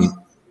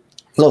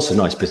 Lots of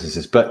nice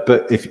businesses, but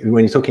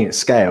when you're talking at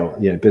scale,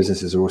 you know,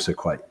 businesses are also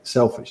quite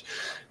selfish.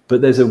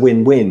 But there's a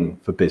win-win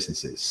for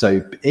businesses.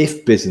 So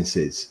if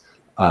businesses,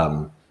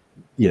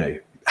 you know,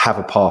 have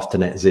a path to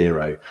net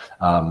zero,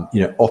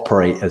 you know,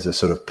 operate as a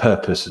sort of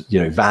purpose,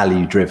 you know,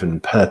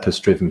 value-driven,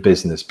 purpose-driven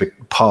business,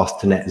 path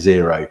to net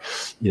zero,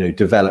 you know,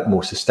 develop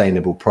more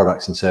sustainable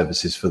products and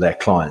services for their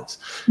clients.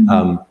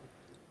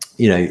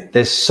 You know,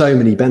 there's so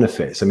many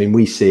benefits. I mean,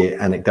 we see it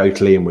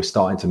anecdotally, and we're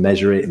starting to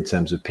measure it in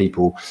terms of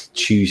people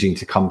choosing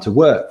to come to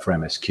work for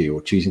MSQ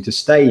or choosing to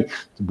stay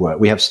to work.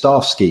 We have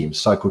staff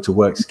schemes, cycle to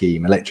work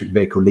scheme, electric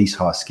vehicle lease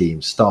hire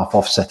schemes, staff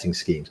offsetting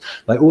schemes,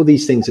 like all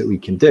these things that we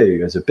can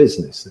do as a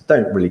business that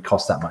don't really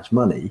cost that much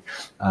money.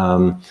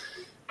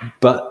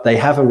 But they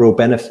have a real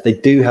benefit. They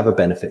do have a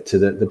benefit to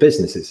the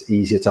business. It's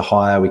easier to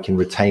hire. We can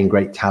retain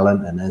great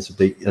talent, and as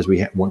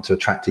we want to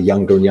attract a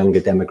younger and younger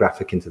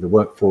demographic into the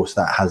workforce,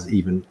 that has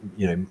even,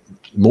 you know,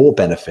 more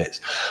benefits.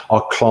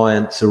 Our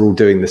clients are all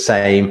doing the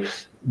same.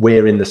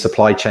 We're in the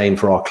supply chain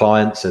for our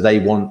clients, so they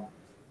want,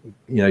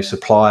 you know,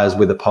 suppliers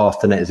with a path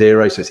to net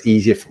zero. So it's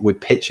easier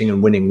with pitching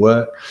and winning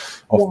work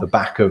off the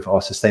back of our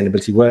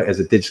sustainability work. As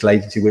a digital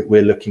agency,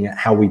 we're looking at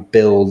how we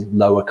build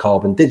lower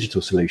carbon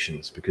digital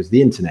solutions, because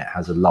the internet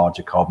has a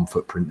larger carbon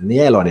footprint than the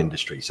airline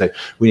industry. So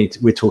we're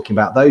talking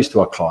about those to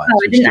our clients.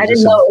 I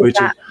didn't know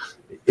that.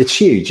 It's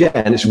huge, yeah,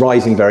 and it's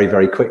rising very,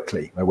 very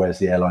quickly, whereas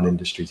the airline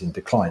industry is in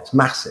decline. It's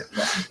massive.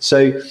 Yeah.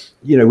 So,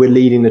 you know, we're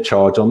leading the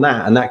charge on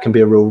that, and that can be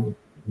a real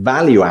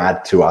value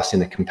add to us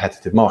in a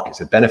competitive market.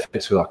 So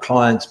benefits with our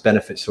clients,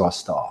 benefits to our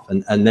staff.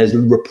 And there's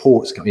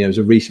reports coming, you know, there's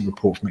a recent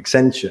report from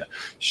Accenture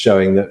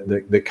showing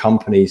that the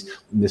companies,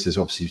 and this is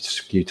obviously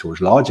skewed towards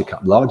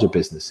larger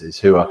businesses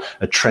who are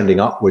trending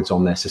upwards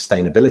on their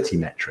sustainability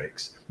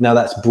metrics. Now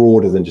that's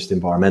broader than just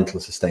environmental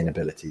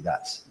sustainability.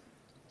 That's,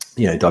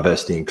 you know,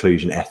 diversity,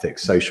 inclusion,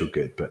 ethics, social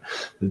good, but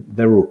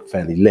they're all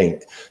fairly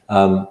linked.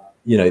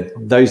 You know,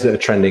 those that are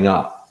trending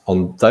up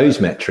on those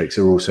metrics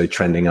are also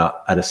trending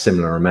up at a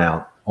similar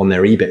amount on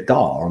their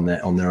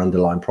EBITDA, on their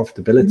underlying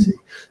profitability.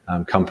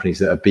 Companies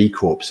that are B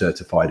Corp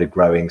certified are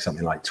growing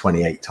something like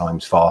 28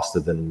 times faster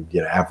than,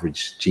 you know,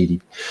 average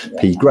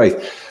GDP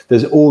growth.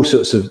 There's all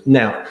sorts of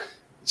now.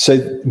 So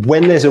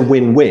when there's a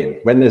win-win,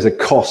 when there's a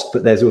cost,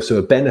 but there's also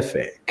a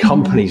benefit,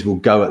 companies will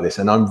go at this.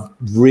 And I'm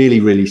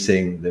really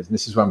seeing this.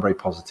 This is where I'm very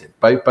positive,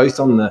 both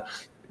on the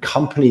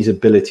company's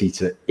ability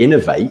to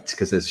innovate,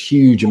 because there's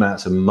huge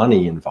amounts of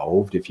money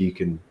involved if you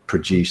can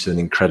produce an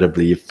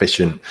incredibly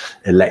efficient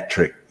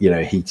electric, you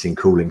know, heating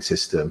cooling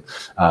system,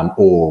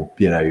 or,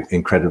 you know,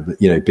 incredibly,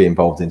 you know, be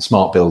involved in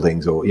smart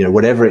buildings, or, you know,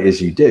 whatever it is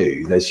you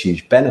do, there's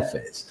huge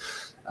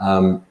benefits.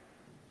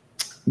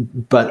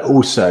 But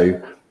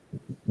also,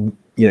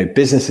 you know,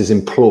 businesses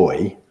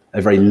employ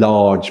a very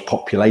large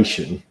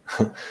population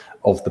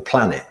of the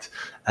planet,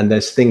 and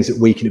there's things that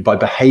we can, by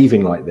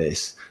behaving like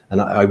this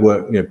And I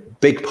work,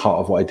 big part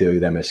of what I do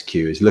with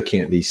MSQ is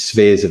looking at these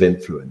spheres of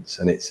influence.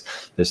 And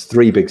there's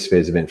 3 big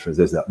spheres of influence.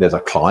 There's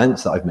our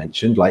clients that I've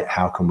mentioned, like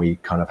how can we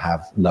kind of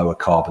have lower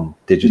carbon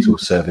digital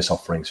service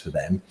offerings for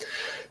them?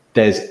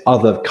 There's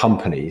other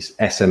companies,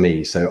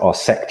 SMEs, so our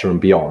sector and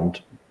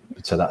beyond.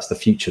 So that's the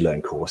Future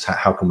Learn course.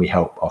 How can we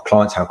help our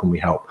clients? How can we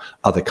help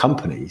other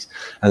companies?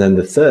 And then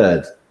the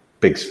third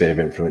big sphere of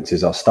influence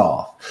is our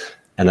staff.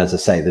 And as I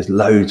say, there's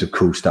loads of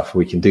cool stuff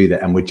we can do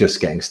there, and we're just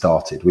getting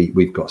started.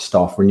 We've got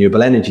staff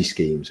renewable energy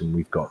schemes, and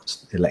we've got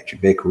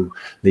electric vehicle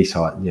lease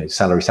hire,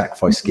 salary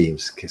sacrifice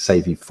schemes can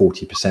save you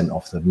 40%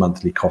 off the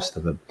monthly cost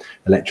of an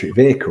electric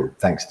vehicle,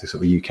 thanks to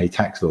sort of UK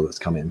tax law that's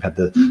come in. We've had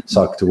the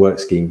cycle to work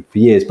scheme for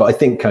years, but I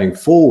think going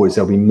forwards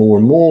there'll be more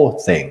and more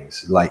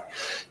things like,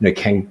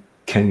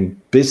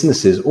 can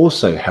businesses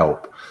also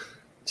help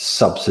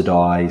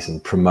subsidize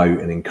and promote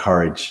and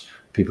encourage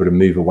people to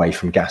move away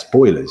from gas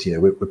boilers?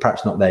 We're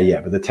perhaps not there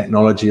yet, but the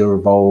technology will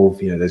evolve.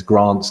 There's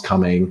grants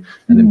coming,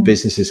 and then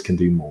businesses can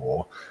do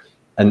more.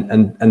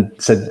 And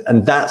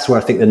that's where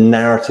I think the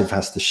narrative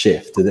has to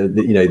shift.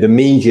 The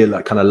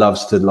media kind of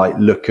loves to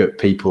look at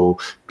people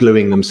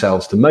gluing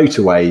themselves to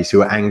motorways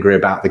who are angry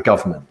about the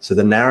government. So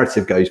the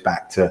narrative goes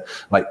back to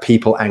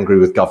people angry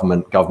with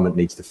government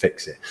needs to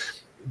fix it.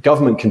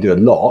 Government can do a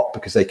lot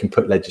because they can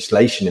put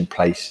legislation in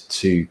place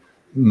to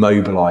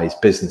mobilize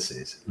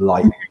businesses,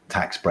 like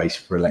tax brace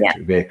for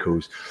electric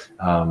vehicles.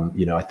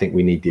 I think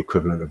we need the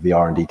equivalent of the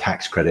R&D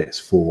tax credits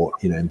for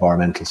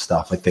environmental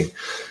stuff. I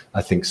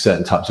think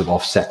certain types of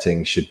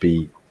offsetting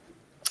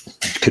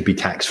could be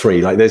tax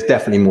free. There's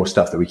definitely more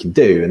stuff that we can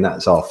do, and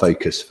that's our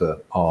focus for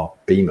our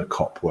BEMA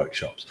COP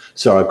workshops.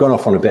 Sorry, I've gone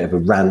off on a bit of a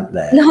rant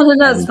there. No,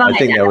 it's fine. I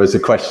think there was a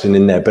question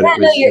in there, but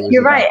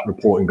you're right.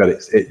 Reporting, but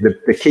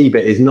the key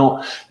bit is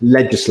not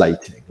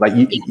legislating.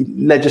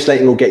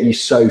 Legislating will get you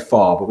so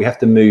far, but we have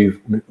to move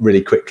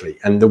really quickly.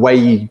 And the way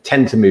you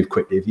tend to move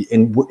quickly,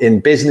 in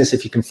business,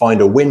 if you can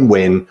find a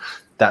win-win,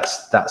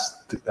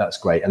 that's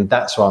great. And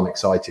that's why I'm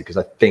excited, because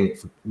I think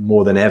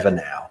more than ever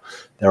now,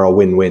 there are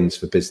win-wins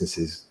for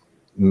businesses,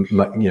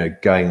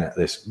 going at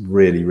this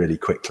really, really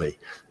quickly.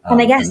 And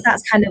I guess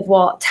that's kind of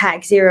what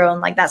Tech Zero,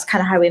 and that's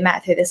kind of how we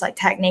met through this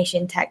Tech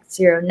Nation, Tech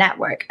Zero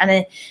network.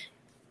 And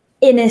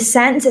in a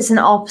sense, it's an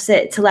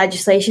opposite to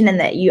legislation in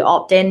that you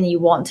opt in and you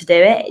want to do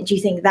it. Do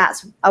you think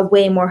that's a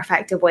way more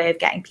effective way of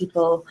getting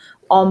people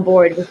on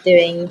board with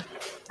doing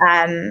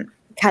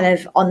kind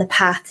of on the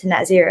path to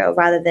net zero,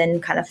 rather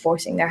than kind of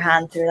forcing their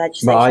hand through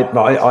legislation?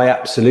 I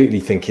absolutely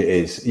think it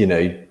is,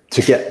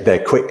 to get there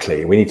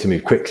quickly, we need to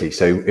move quickly.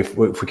 So if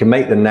we can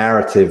make the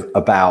narrative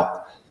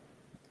about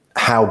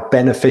how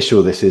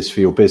beneficial this is for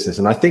your business,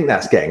 and I think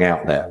that's getting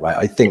out there, right?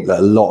 I think that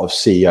a lot of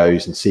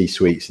CEOs and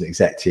C-suites and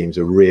exec teams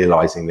are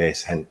realizing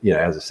this. And,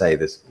 as I say,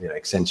 there's,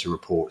 Accenture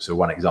reports are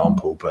one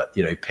example, but,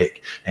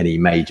 pick any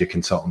major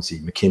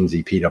consultancy,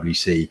 McKinsey,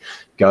 PwC,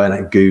 go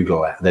and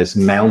Google it. There's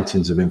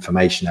mountains of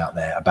information out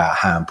there about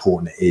how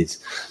important it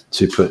is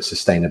to put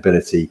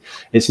sustainability.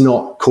 It's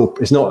not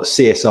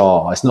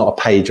CSR. It's not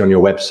a page on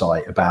your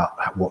website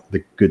about what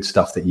the good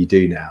stuff that you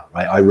do now,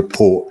 right? I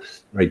report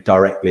very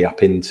directly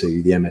up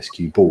into the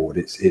MSQ board.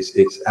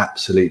 It's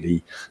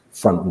absolutely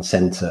front and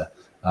center,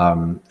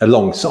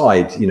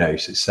 alongside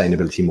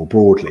sustainability more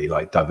broadly,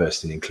 like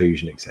diversity and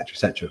inclusion, et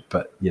cetera.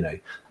 But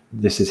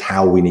this is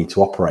how we need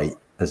to operate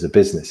as a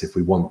business if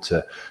we want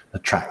to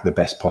attract the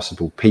best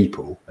possible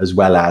people, as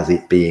well as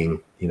it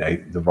being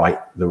the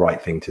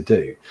right thing to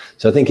do.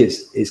 So I think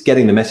it's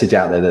getting the message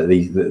out there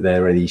that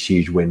there are these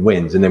huge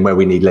win-wins, and then where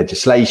we need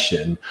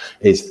legislation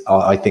is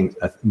I think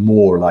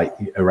more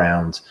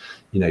around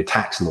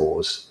tax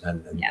laws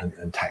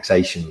and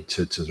taxation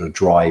to sort of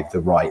drive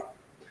the right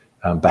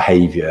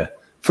behavior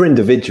for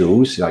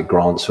individuals, like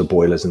grants for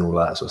boilers and all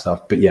that sort of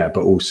stuff. But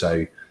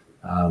also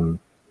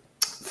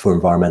for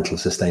environmental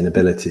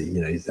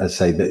sustainability, as I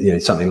say,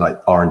 that something like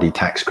R&D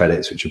tax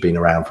credits, which have been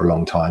around for a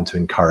long time, to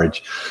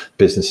encourage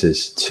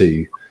businesses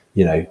to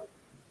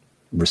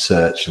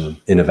research and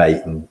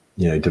innovate and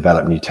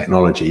develop new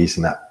technologies,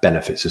 and that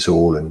benefits us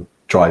all and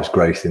drives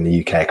growth in the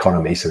UK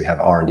economy. So we have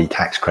R&D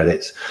tax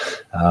credits.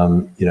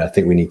 I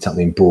think we need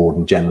something broad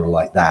and general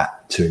like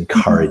that to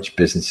encourage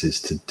businesses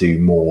to do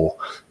more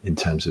in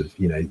terms of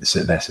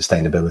their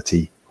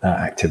sustainability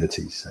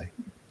activities. So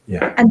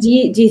yeah. And do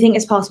you think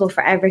it's possible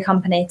for every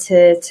company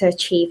to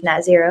achieve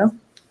net zero?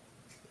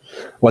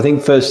 Well, I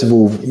think first of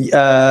all,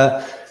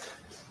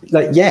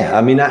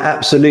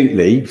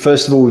 absolutely.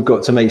 First of all, we've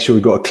got to make sure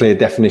we've got a clear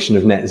definition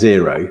of net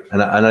zero,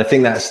 and I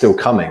think that's still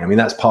coming. I mean,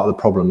 that's part of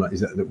the problem, is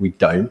that we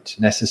don't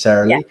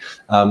necessarily.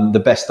 Yeah. The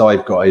best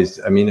I've got is,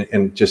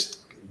 and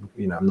just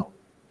I'm not,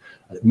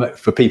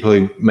 for people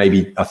who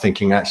maybe are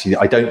thinking, actually,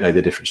 I don't know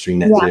the difference between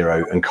net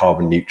zero and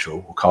carbon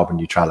neutral or carbon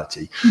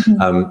neutrality.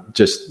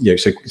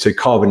 Mm-hmm. So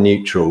carbon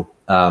neutral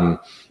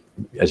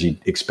as you'd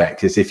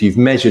expect, is if you've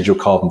measured your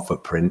carbon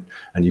footprint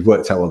and you've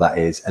worked out what that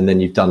is, and then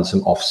you've done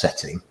some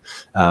offsetting,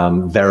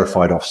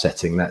 verified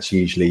offsetting. That's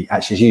usually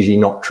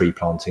not tree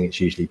planting. It's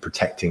usually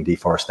protecting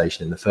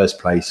deforestation in the first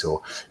place,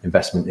 or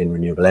investment in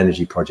renewable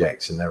energy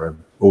projects. And there are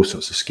all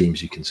sorts of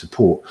schemes you can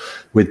support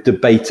with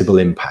debatable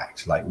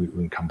impact. Like we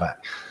can come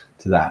back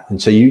to that.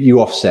 And so you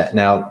offset.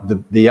 Now,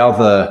 the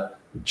other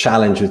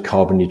challenge with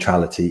carbon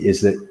neutrality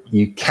is that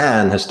you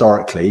can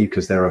historically,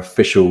 because there are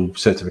official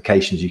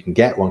certifications you can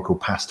get, one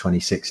called PAS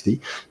 2060,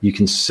 you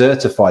can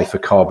certify for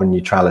carbon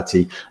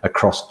neutrality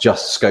across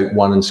just scope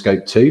 1 and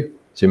scope 2.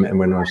 So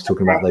when I was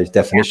talking about those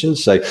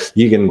definitions, so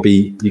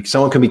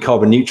someone can be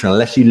carbon neutral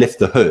unless you lift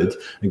the hood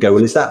and go,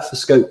 well, is that for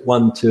scope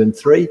 1, 2 and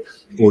 3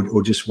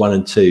 or just 1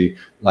 and 2?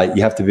 Like,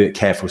 you have to be a bit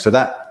careful. So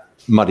that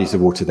muddies the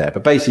water there.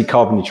 But basically,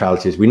 carbon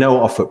neutrality is we know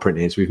what our footprint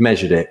is, we've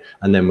measured it,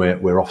 and then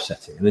we're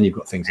offsetting. And then you've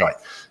got things like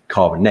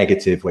carbon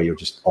negative, where you're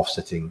just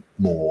offsetting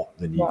more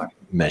than you've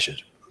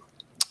measured.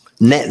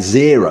 Net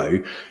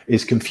zero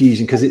is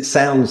confusing because it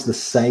sounds the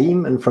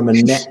same, and from a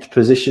net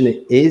position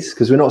it is,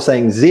 because we're not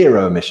saying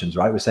zero emissions,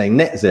 right? We're saying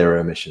net zero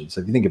emissions.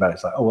 So if you think about it,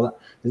 it's like, oh, well,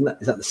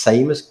 is that the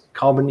same as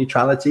carbon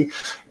neutrality?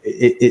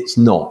 It's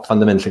not.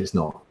 Fundamentally, it's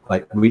not.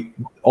 Like,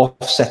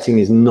 offsetting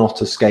is not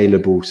a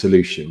scalable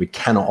solution. We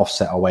cannot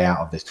offset our way out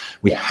of this.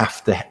 We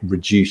have to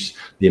reduce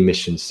the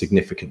emissions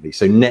significantly.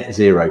 So net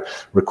zero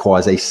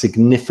requires a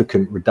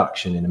significant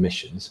reduction in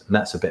emissions. And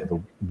that's a bit of a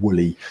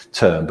woolly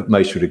term, but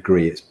most would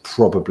agree it's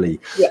probably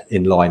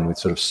in line with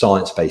sort of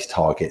science-based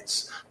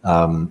targets,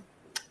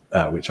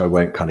 which I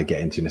won't kind of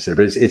get into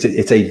necessarily, but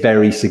it's a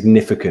very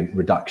significant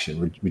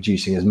reduction,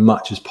 reducing as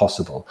much as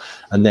possible,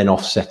 and then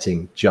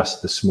offsetting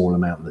just the small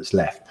amount that's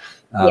left.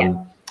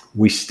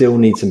 We still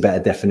need some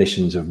better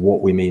definitions of what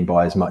we mean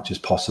by as much as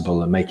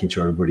possible, and making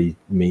sure everybody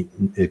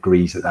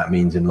agrees that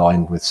means in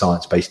line with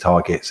science-based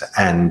targets,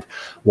 and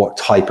what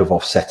type of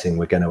offsetting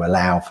we're going to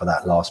allow for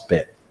that last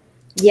bit.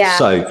 Yeah.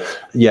 So,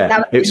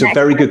 it's a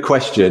very good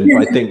question.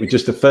 I think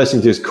the first thing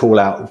to do is call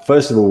out,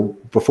 first of all,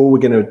 before we're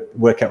going to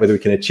work out whether we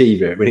can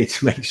achieve it, we need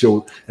to make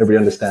sure everybody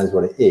understands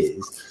what it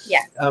is.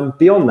 Yeah.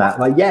 Beyond that,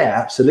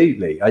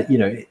 absolutely.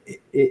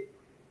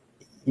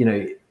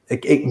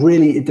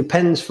 It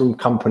depends from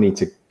company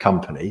to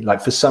company.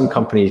 Like, for some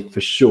companies, for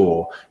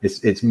sure,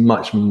 it's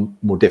much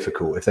more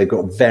difficult if they've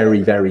got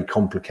very, very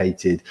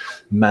complicated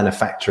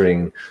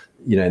manufacturing,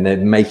 and they're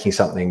making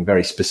something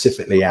very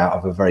specifically out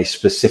of a very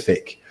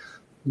specific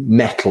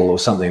metal or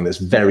something that's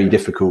very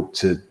difficult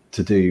to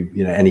do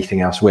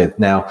anything else with.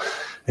 Now,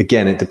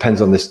 again, it depends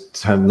on this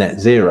term net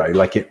zero.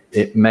 Like,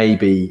 it may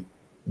be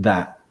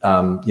that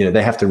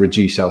they have to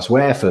reduce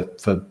elsewhere for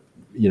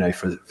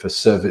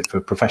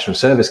professional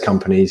service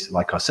companies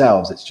like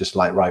ourselves. It's just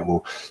like, right,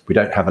 well, we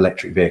don't have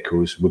electric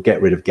vehicles, we'll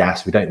get rid of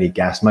gas. We don't need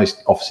gas.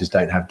 Most offices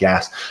don't have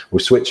gas. We'll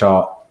switch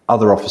our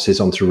other offices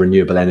onto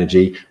renewable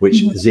energy, which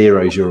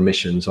zeros your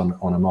emissions on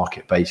a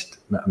market-based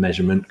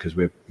measurement, because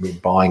we're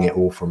buying it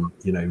all from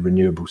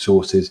renewable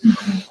sources.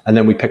 And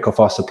then we pick off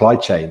our supply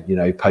chain.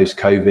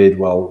 Post-COVID,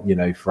 well,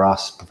 for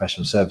us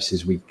professional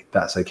services,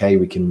 that's okay.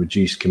 We can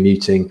reduce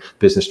commuting.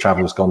 Business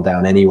travel has gone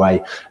down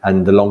anyway.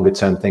 And the longer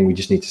term thing, we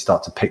just need to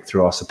start to pick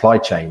through our supply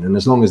chain. And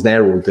as long as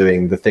they're all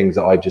doing the things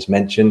that I've just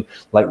mentioned,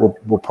 like,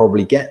 we'll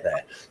probably get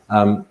there.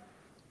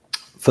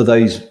 For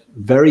those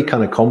very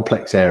kind of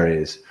complex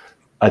areas,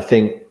 I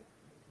think,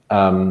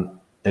 and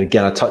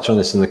again, I touch on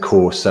this in the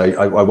course, so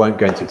I won't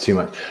go into it too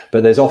much,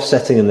 but there's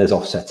offsetting and there's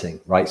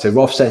offsetting, right? So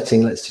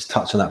offsetting, let's just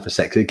touch on that for a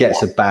sec. It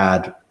gets a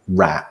bad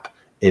rap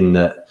in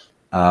that,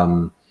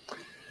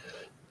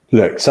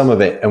 look, some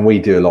of it, and we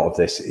do a lot of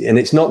this, and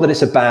it's not that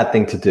it's a bad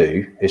thing to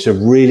do, it's a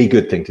really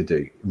good thing to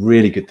do,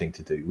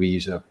 We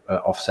use a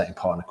offsetting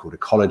partner called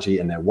Ecology,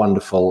 and they're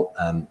wonderful,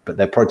 but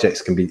their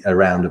projects can be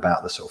around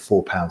about the sort of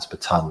 £4 per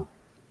tonne.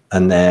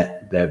 And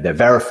they're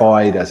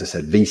verified, as I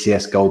said,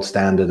 VCS Gold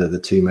Standard are the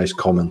two most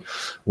common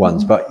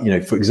ones. But,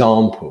 for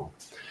example,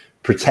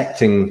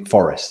 protecting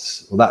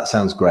forests, well, that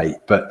sounds great,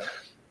 but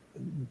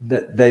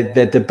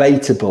they're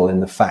debatable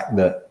in the fact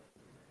that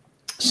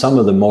some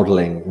of the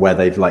modeling where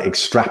they've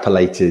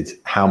extrapolated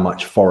how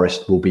much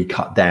forest will be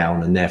cut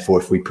down, and therefore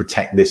if we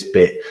protect this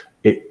bit,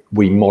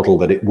 we model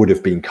that it would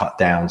have been cut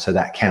down, so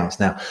that counts.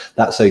 Now,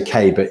 that's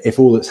okay, but if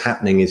all that's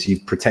happening is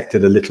you've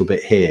protected a little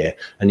bit here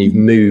and you've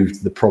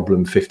moved the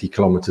problem 50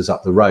 kilometers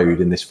up the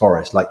road in this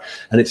forest,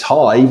 and it's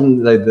hard,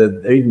 even though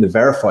the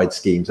verified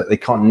schemes, that they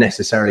can't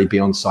necessarily be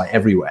on site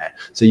everywhere.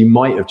 So you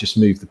might have just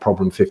moved the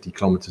problem 50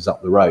 kilometers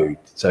up the road.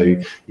 So,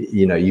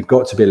 you've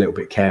got to be a little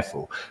bit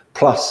careful.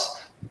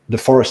 Plus, the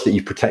forest that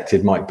you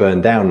protected might burn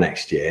down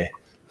next year,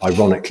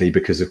 ironically,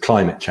 because of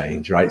climate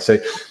change, right? So,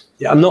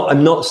 I'm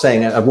not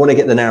saying, I want to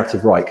get the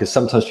narrative right, because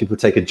sometimes people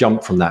take a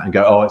jump from that and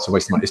go, oh, it's a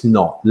waste of money. It's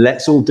not.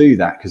 Let's all do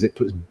that, because it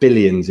puts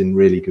billions in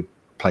really good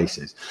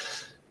places.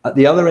 At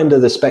the other end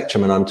of the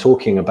spectrum, and I'm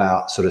talking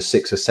about sort of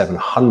 600 or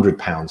 700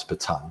 pounds per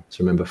ton.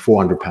 So remember,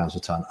 400 pounds per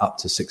ton up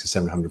to 600 or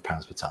 700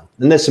 pounds per ton.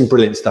 And there's some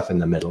brilliant stuff in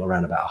the middle,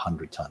 around about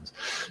 100 tons.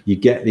 You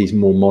get these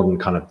more modern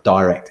kind of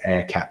direct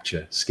air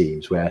capture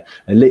schemes where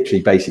they're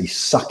literally basically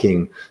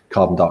sucking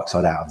carbon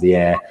dioxide out of the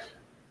air,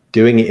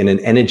 doing it in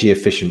an energy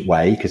efficient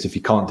way, because if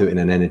you can't do it in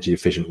an energy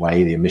efficient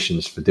way, the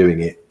emissions for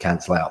doing it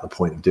cancel out the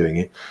point of doing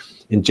it,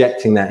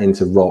 injecting that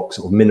into rocks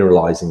or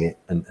mineralizing it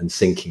and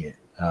sinking it.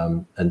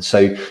 And so,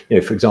 you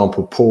know, for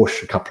example,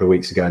 Porsche a couple of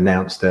weeks ago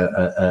announced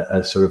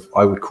a sort of,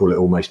 I would call it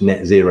almost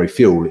net zero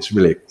fuel. It's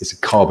a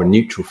carbon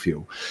neutral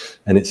fuel,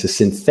 and it's a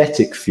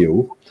synthetic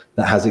fuel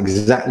that has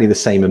exactly the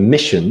same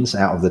emissions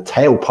out of the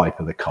tailpipe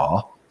of the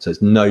car. So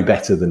it's no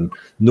better than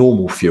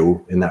normal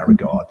fuel in that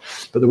regard.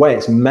 But the way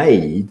it's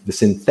made, the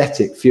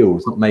synthetic fuel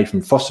is not made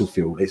from fossil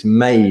fuel. It's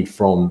made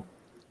from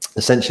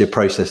essentially a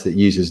process that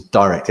uses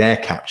direct air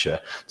capture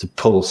to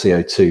pull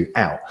CO2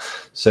 out.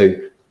 So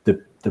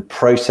the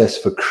process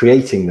for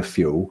creating the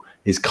fuel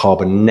is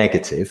carbon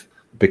negative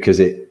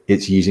because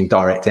it's using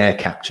direct air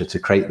capture to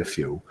create the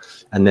fuel.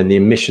 And then the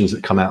emissions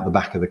that come out the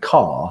back of the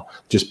car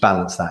just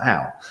balance that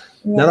out.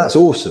 Yeah. Now that's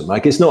awesome.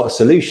 Like, it's not a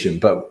solution,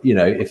 but, you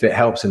know, if it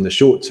helps in the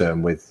short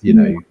term with, you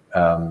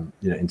know,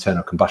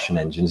 internal combustion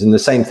engines, and the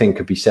same thing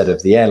could be said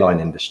of the airline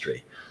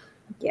industry.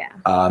 Yeah.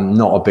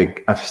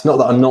 It's not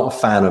that I'm not a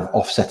fan of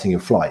offsetting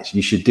your flights.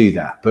 You should do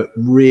that. But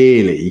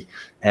really,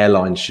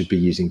 airlines should be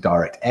using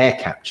direct air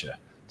capture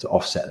to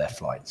offset their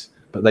flights,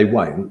 but they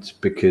won't,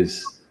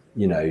 because,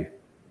 you know,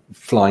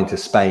 flying to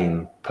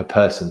Spain per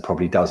person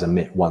probably does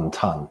emit 1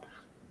 ton,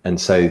 and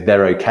so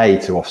they're okay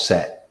to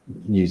offset,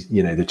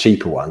 you know, the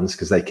cheaper ones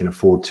because they can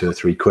afford 2 or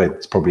 3 quid.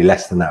 It's probably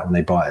less than that when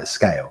they buy it at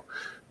scale,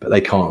 but they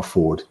can't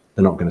afford.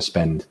 They're not going to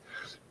spend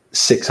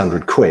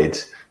 600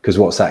 quid, because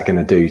what's that going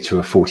to do to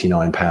a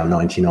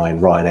 £49.99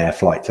 Ryanair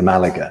flight to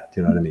Malaga? Do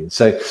you know what I mean?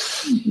 So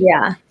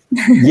yeah.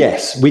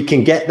 Yes, we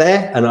can get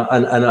there, and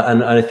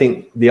I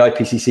think the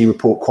IPCC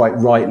report quite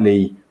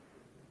rightly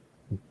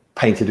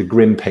painted a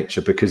grim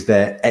picture because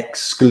they're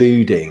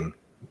excluding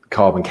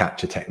carbon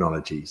capture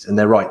technologies, and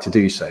they're right to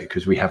do so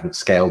because we haven't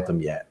scaled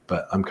them yet.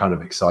 But I'm kind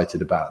of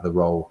excited about the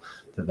role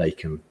that they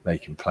can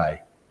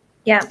play.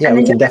 Yeah,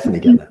 we can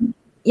definitely get there.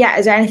 Yeah,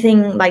 is there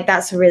anything like,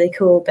 that's a really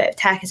cool bit of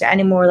tech? Is there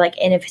any more like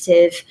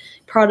innovative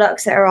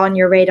products that are on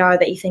your radar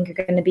that you think are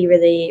going to be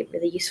really,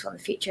 really useful in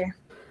the future?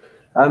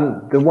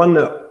 The one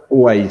that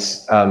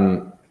always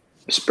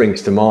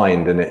springs to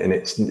mind, and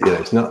it's, you know,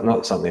 it's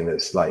not something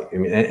that's like, I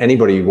mean,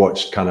 anybody who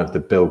watched kind of the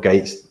Bill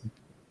Gates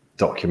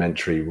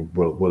documentary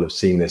will have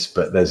seen this,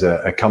 but there's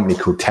a company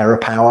called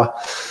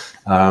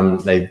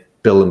TerraPower. They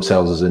bill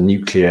themselves as a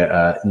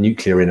nuclear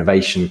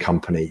innovation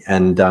company,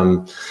 and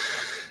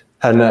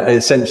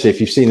essentially, if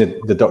you've seen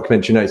the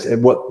documentary, you know,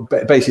 what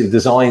basically the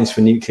designs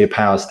for nuclear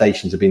power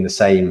stations have been the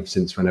same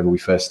since whenever we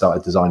first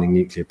started designing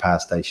nuclear power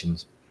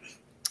stations.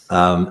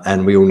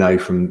 And we all know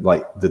from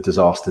like the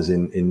disasters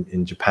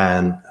in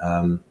Japan,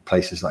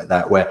 places like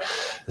that, where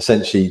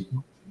essentially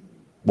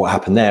what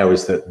happened there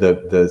was that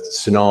the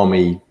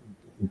tsunami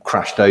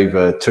crashed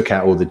over, took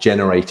out all the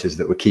generators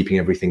that were keeping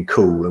everything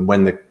cool. And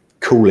when the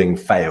cooling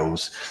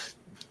fails,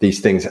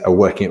 these things are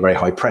working at very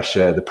high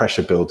pressure, the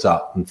pressure builds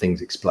up and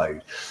things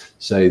explode.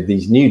 So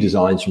these new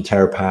designs from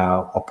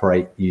TerraPower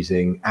operate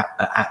using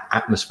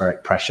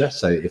atmospheric pressure.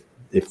 So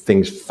if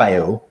things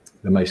fail,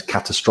 the most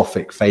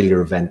catastrophic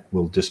failure event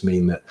will just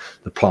mean that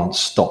the plant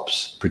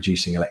stops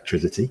producing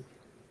electricity.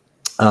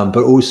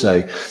 But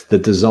also the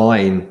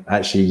design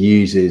actually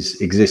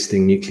uses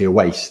existing nuclear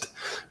waste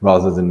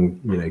rather than,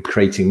 you know,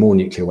 creating more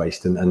nuclear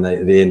waste. And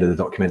the end of the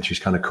documentary is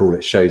kind of cool.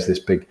 It shows this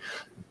big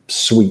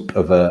sweep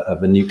of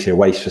a nuclear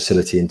waste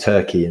facility in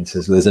Turkey and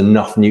says there's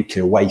enough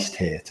nuclear waste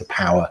here to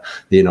power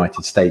the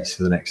United States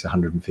for the next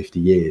 150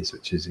 years,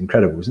 which is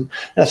incredible, isn't it?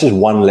 That's just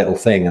one little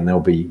thing, and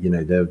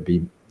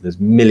there's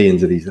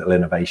millions of these little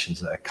innovations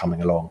that are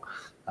coming along,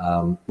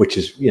 which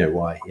is, you know,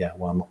 why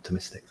I'm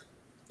optimistic.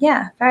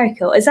 Yeah, very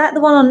cool. Is that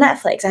the one on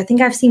Netflix? I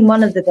think I've seen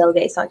one of the Bill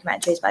Gates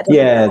documentaries, but I don't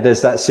know.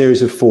 There's that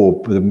series of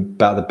 4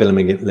 about the Bill and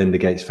Melinda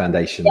Gates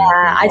Foundation.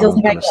 Yeah, I don't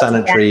think I got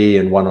sanitary,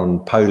 and one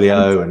on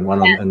polio, and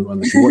one on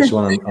and if you watch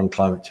one on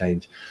climate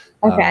change.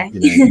 Okay.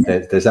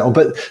 There's that one.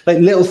 But like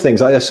little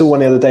things. I saw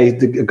one the other day,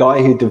 a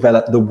guy who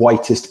developed the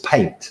whitest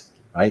paint.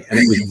 Right, and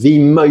it was the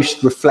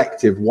most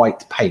reflective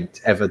white paint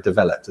ever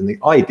developed. And the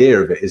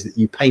idea of it is that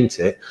you paint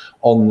it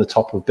on the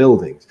top of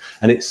buildings,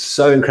 and it's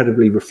so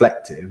incredibly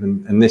reflective.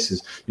 And this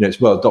is, you know,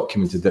 it's well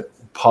documented that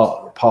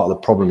part of the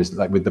problem is that,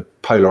 like, with the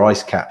polar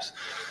ice caps,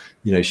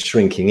 you know,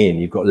 shrinking in,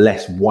 you've got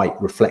less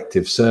white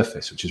reflective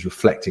surface, which is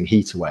reflecting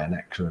heat away, and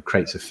that kind of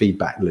creates a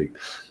feedback loop.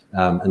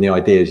 And the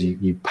idea is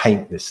you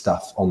paint this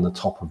stuff on the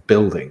top of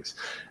buildings.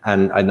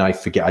 And I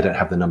forget, I don't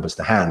have the numbers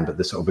to hand, but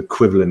the sort of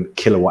equivalent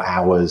kilowatt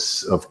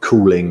hours of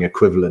cooling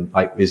equivalent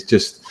is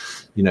just,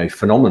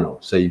 phenomenal.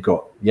 So you've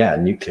got,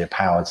 nuclear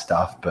powered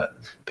stuff, but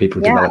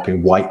people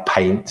developing white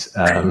paint.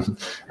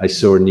 I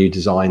saw a new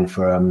design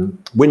for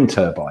wind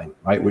turbine,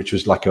 right, which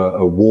was like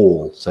a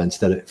wall. So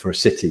instead of for a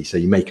city, so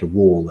you make a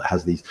wall that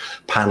has these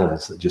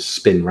panels that just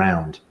spin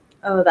round.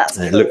 Oh, that's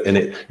and cool.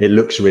 It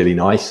looks really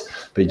nice,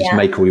 but you just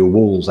make all your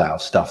walls out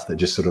of stuff that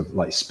just sort of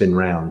like spin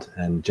round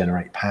and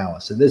generate power.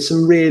 So there's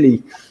some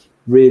really,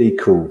 really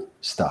cool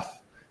stuff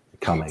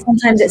coming.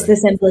 Sometimes it's the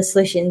simplest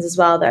solutions as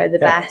well that are the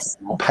best.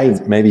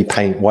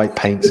 Paint, white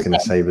paint's going to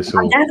save us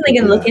all. I'm definitely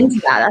going to look into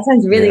that. That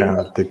sounds really cool.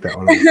 I'll dig that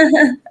one.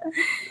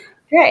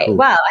 Great. Cool.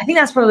 Well, I think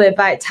that's probably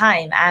about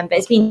time. But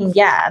it's been,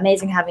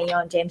 amazing having you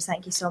on, James.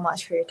 Thank you so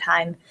much for your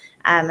time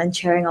and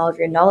sharing all of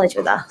your knowledge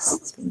with us.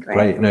 It's been great.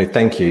 Great. No,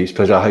 thank you. It's a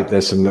pleasure. I hope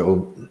there's some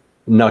little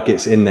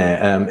nuggets in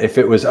there. If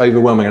it was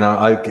overwhelming, and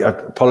I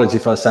apologize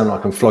if I sound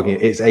like I'm flogging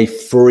it, it's a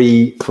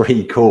free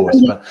course.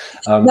 But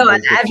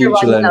the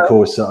Future Learn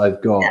course that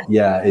I've got,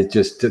 it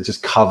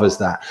just covers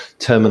that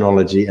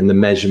terminology and the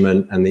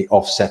measurement and the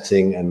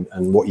offsetting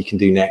and what you can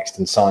do next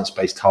and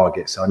science-based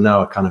targets. So I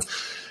know I kind of,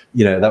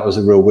 that was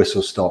a real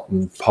whistle stop,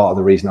 and part of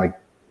the reason I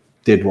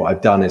did what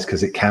I've done is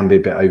because it can be a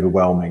bit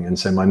overwhelming. And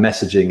so my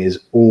messaging is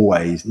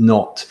always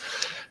not,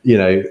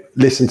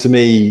 listen to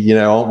me,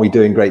 aren't we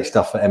doing great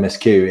stuff at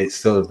MSQ? It's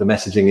sort of the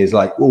messaging is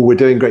like, oh, we're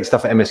doing great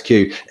stuff at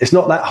MSQ. It's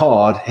not that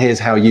hard. Here's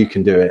how you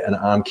can do it. And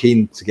I'm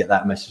keen to get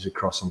that message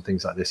across on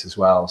things like this as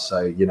well.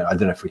 So, I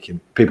don't know if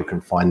people can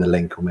find the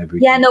link, or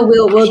maybe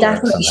we'll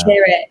definitely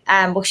share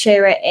it. We'll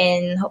share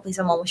it hopefully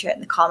someone will share it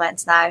in the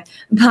comments now,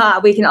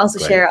 but we can also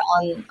share it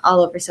on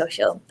all over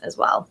social as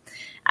well.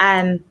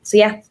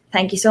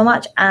 Thank you so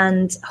much,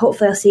 and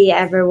hopefully I'll see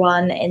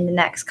everyone in the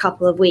next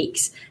couple of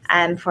weeks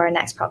for our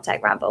next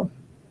PropTech Ramble.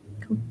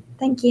 Cool.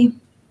 Thank you.